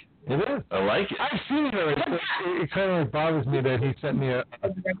great pick. It is. I like it. I've seen it already. It kind of like bothers me that he sent me a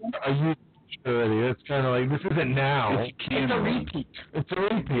YouTube already. It's kind of like, this isn't now. It's a repeat. It's a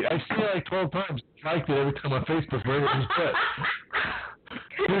repeat. I've seen it like 12 times. I liked it every time on Facebook where it was put.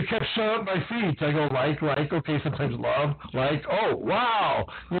 It kept showing up my feeds. I go like, okay, sometimes love, like, oh, wow.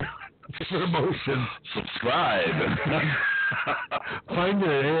 For emotion. Subscribe. Find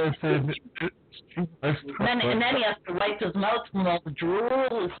it. And then he has to wipe his mouth from all the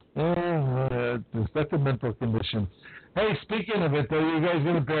drool. That's a mental condition. Hey, speaking of it, though, you guys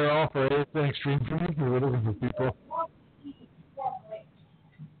going to bear off for anything extreme for me? We're looking for people.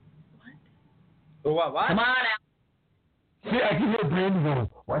 What? Come on out. See, I can hear Brandon going,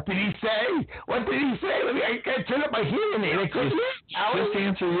 what did he say? What did he say? I can't turn up my hearing aid. I couldn't hear. Just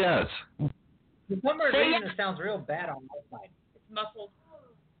answer yes. For some reason, it sounds real bad on my side. It's muffled.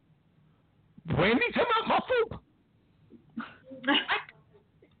 Brandy, come out muffled.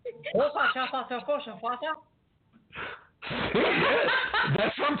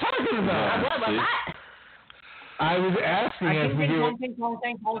 That's what I'm talking about. What about that? I was asking as we do.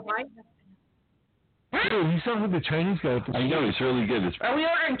 Dude, you sound like the Chinese guy. I know, he's really good. Are we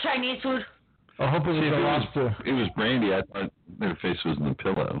ordering Chinese food? I hope it was a lobster. It was Brandy. I thought her face was in the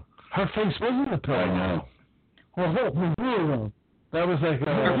pillow. Her face was in the pillow. I know. That was like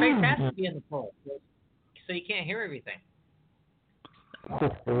her face has to be in the pillow, so you can't hear everything. That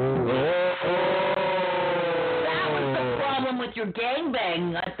was the problem with your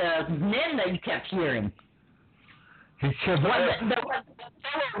gangbang at the Nin that you kept hearing. He kept. I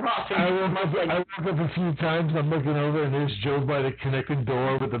woke up a few times. I'm looking over, and there's Joe by the connecting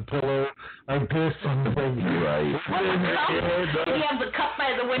door with the pillow. I'm pissed. I'm like, right. Did he have the cup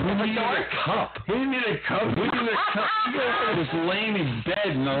by the window? He needed a cup. He needed a cup. He needed a cup. I was laying in bed,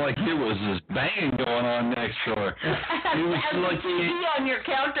 and all I hear was this banging going on next door. It was like the TV on your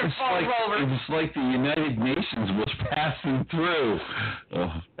counter falls over. It was like the United Nations was passing through.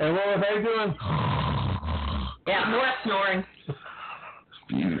 And what was I doing? Yeah, more snoring.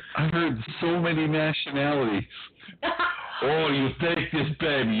 I heard so many nationalities. Oh, you take this,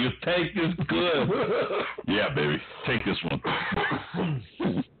 baby. You take this good. Yeah, baby. Take this one. We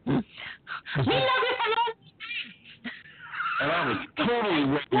love you for love. And I was totally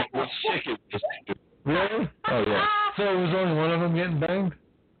ready to sick of this. Really? Oh, yeah. So it was only one of them getting banged?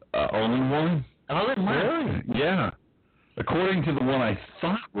 Only one? Only one? Really? Yeah. According to the one I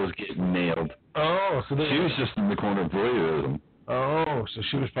thought was getting nailed. Oh, so she was just in the corner voyeurism. Oh, so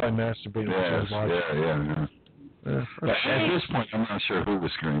she was probably masturbating. Yeah. At this point, I'm not sure who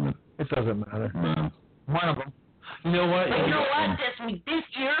was screaming. It doesn't matter. No. One of them. You know what? But you know what? This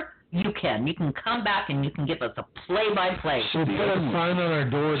year, you can. You can come back and you can give us a play-by-play. Should put a sign on our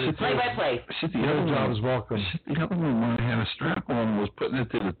door that play-by-play. Your job is welcome. The other one when I had a strap on was putting it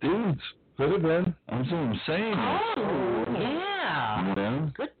to the dudes. Could have been. That's what I'm saying. Oh, yeah. Yeah.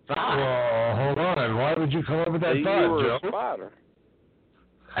 Good thought. Well, hold on. Why would you come up with that You thought, were Joe? a spotter.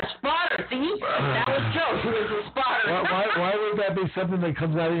 A spotter, see? That was Joe. He was a spotter. Why would that be something that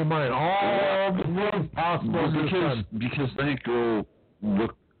comes out of your mind? All the things possible. Because that girl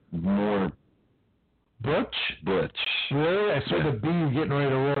looked more Butch? Really? I saw the B getting ready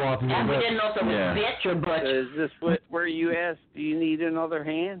to roll off your And we lip. didn't know if it was bitch or butch. Is this where you asked, do you need another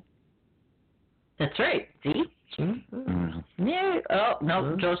hand? That's right. See? Yeah. Oh,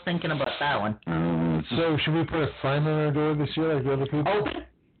 no, Joe's thinking about that one. So should we put a sign on our door this year like the other people? Open.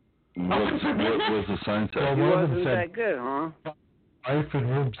 What was the sign say? Well, He one of them wasn't said, that good, huh? wife in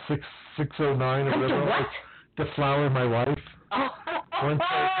room 609 or Come to whatever. what? To flower my wife. Oh. Once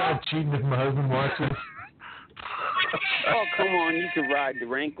I start cheating if my husband watches. Oh, come on, you can ride the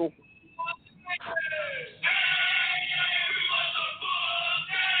wrinkle.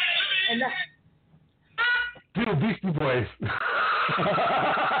 And that, Dude, Beastie Boys.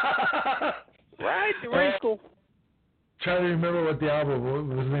 Ride the wrinkle. Trying to remember what the album was.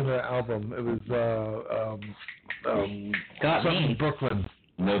 What was the name of the album? It was something me. Brooklyn.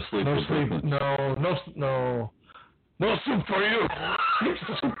 No sleep. No for sleep. Brooklyn. No sleep for you.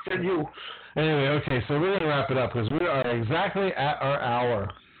 Soup for you. Anyway, okay, so we're gonna wrap it up because we are exactly at our hour.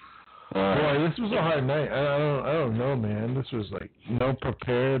 Boy, this was a hard night. I don't know, man. This was like no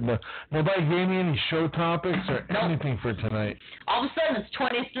prepared. Nobody gave me any show topics or anything for tonight. All of a sudden, it's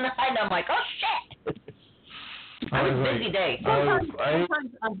 20 tonight, and I'm like, oh, shit. It was a busy day.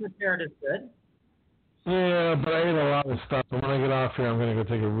 Sometimes unprepared is good. Yeah, but I ate a lot of stuff. And when I get off here, I'm going to go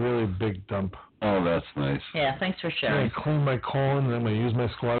take a really big dump. Oh, that's nice. Yeah, thanks for I'm sharing. going to clean my colon, and I'm going to use my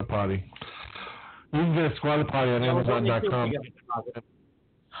squatter potty. You can get a squatter potty on Amazon.com.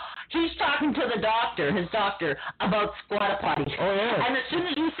 He's talking to the doctor, his doctor, about squatter potty. Oh, yeah. And as soon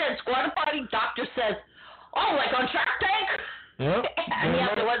as he said squatter potty, doctor says, oh, like on Shark Tank? Yep. And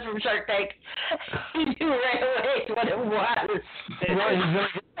yeah, it was from Shark Tank. He knew right away what it was. Well, he's going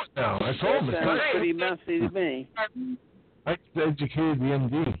to get it now. I told him. That sounds pretty messy to me. I educated the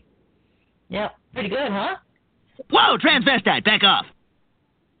MD. Yep. Pretty good, huh? Whoa, transvestite, back off.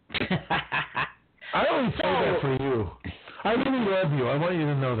 I only say that for you. I really love you. I want you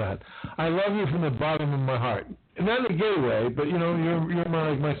to know that. I love you from the bottom of my heart. Not in a gay way, but you know, you're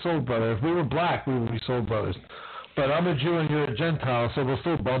like my soul brother. If we were black, we would be soul brothers. But I'm a Jew and you're a Gentile, so we'll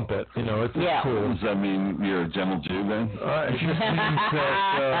still bump it. You know, it's cool. Does that mean you're a gentle Jew then? It just means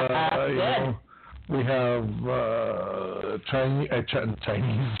that you know, we have Chinese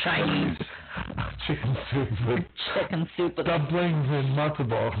chicken soup with dumplings and matzo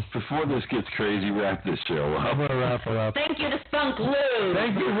balls. Before this gets crazy, wrap this show up. I'm gonna wrap it up. Thank you to Spunk Lube.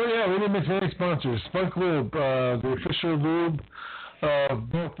 Thank you. Yeah, we didn't mention any sponsors. Spunk Lube, the official lube of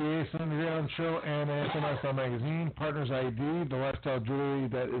both the ASN Radio Show and ASN Lifestyle Magazine. Partners ID, the lifestyle jewelry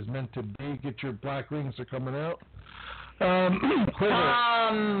that is meant to be. Get your black rings, they're coming out.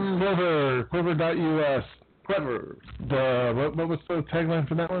 Quiver.us. Quiver. What was the tagline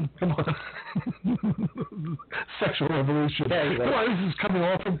for that one? Come on. Sexual revolution. Come on, this is coming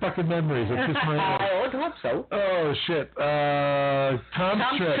all from fucking memories. It's just my I would hope so. Oh, shit. Tom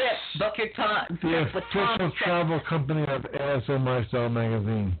Trips. Book your time. The official travel company of ASM Lifestyle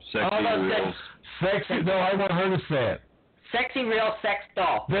Magazine. Sexy. No, I want her to say it. Sexy Real Sex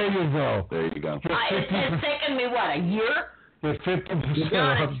Doll. There you go. It's taken me, what, a year? Get 15%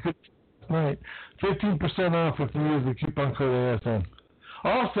 off. Right. 15% off if you use the coupon code ASN.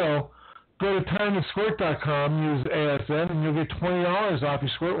 Also, go to timeysquirt.com, use ASN, and you'll get $20 off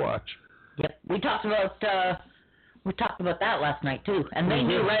your squirt watch. Yep. We talked about that last night, too. And they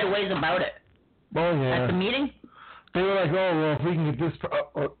knew right away about it. Oh, yeah. At the meeting? They were like, oh, well, if we can get this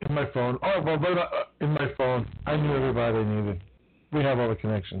in my phone. Oh, well, in my phone. I knew everybody I needed. We have all the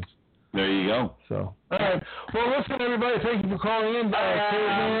connections. There you go. So, all right. Well, listen, everybody, thank you for calling in.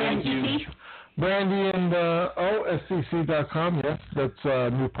 Thank you. Brandy and SCC.com, yes, that's a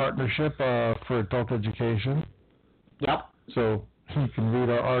new partnership for adult education. Yep. So you can read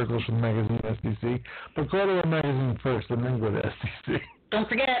our articles from the magazine SCC, but go to our magazine first and then go to SCC. Don't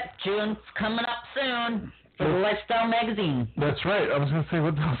forget, June's coming up soon for the Lifestyle Magazine. That's right. I was going to say,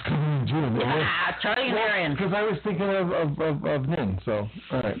 what the hell's coming in June? Yeah, Charlie and Arian. Because I was thinking of Nin, so,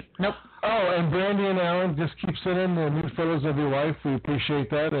 all right. Nope. Oh, and Brandy and Alan, just keep sending the new photos of your wife. We appreciate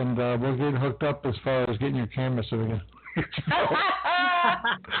that, and we'll get hooked up as far as getting your camera so we can...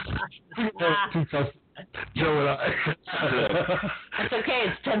 So would I. That's okay.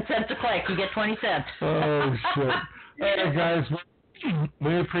 It's 10 cents a click. You get 20 cents. Oh, shit. Hey, guys,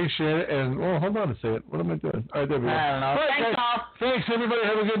 we appreciate it. And, well, hold on a second. What am I doing? All right, there we go. I don't know. All right, Thanks, guys. all. Thanks, everybody.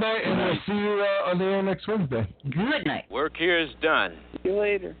 Have a good night, and we'll see you on the air next Wednesday. Good night. Work here is done. See you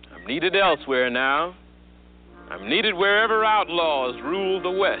later. I'm needed elsewhere now. I'm needed wherever outlaws rule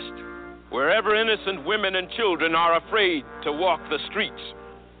the West, wherever innocent women and children are afraid to walk the streets,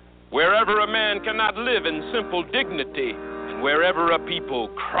 wherever a man cannot live in simple dignity, and wherever a people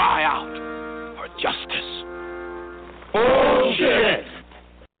cry out for justice. Bullshit!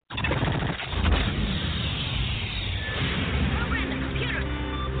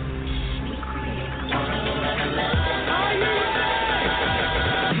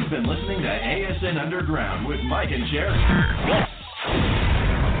 You've been listening to ASN Underground with Mike and Jerry.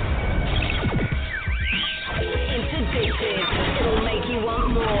 It's addictive. It'll make you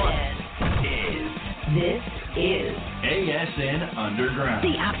want more. This is ASN Underground.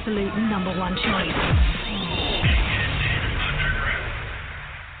 the absolute number one choice.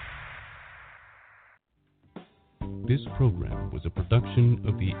 This program was a production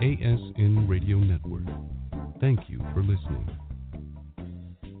of the ASN Radio Network. Thank you for listening.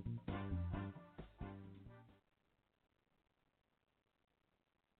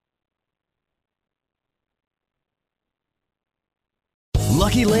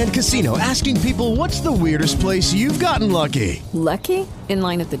 Lucky Land Casino, asking people, what's the weirdest place you've gotten lucky? Lucky? In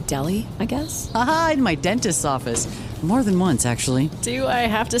line at the deli, I guess? Aha, in my dentist's office. More than once, actually. Do I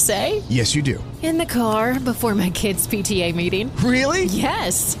have to say? Yes, you do. In the car before my kids' PTA meeting. Really?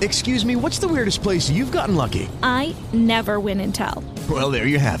 Yes. Excuse me, what's the weirdest place you've gotten lucky? I never win and tell. Well, there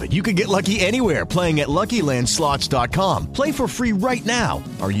you have it. You can get lucky anywhere, playing at LuckyLandSlots.com. Play for free right now.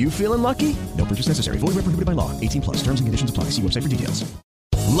 Are you feeling lucky? No purchase necessary. Void where prohibited by law. 18+. Terms and conditions apply. See website for details.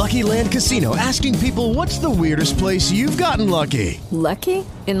 Lucky Land Casino, asking people, what's the weirdest place you've gotten lucky? Lucky?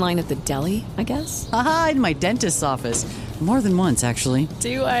 In line at the deli, I guess? Aha, in my dentist's office. More than once, actually.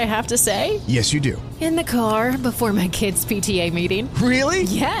 Do I have to say? Yes, you do. In the car before my kids' PTA meeting. Really?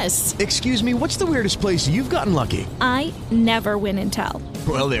 Yes. Excuse me, what's the weirdest place you've gotten lucky? I never win and tell.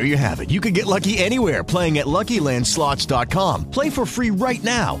 Well, there you have it. You can get lucky anywhere, playing at LuckyLandSlots.com. Play for free right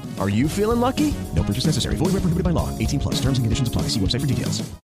now. Are you feeling lucky? No purchase necessary. Void where prohibited by law. 18+. Terms and conditions apply. See website for details.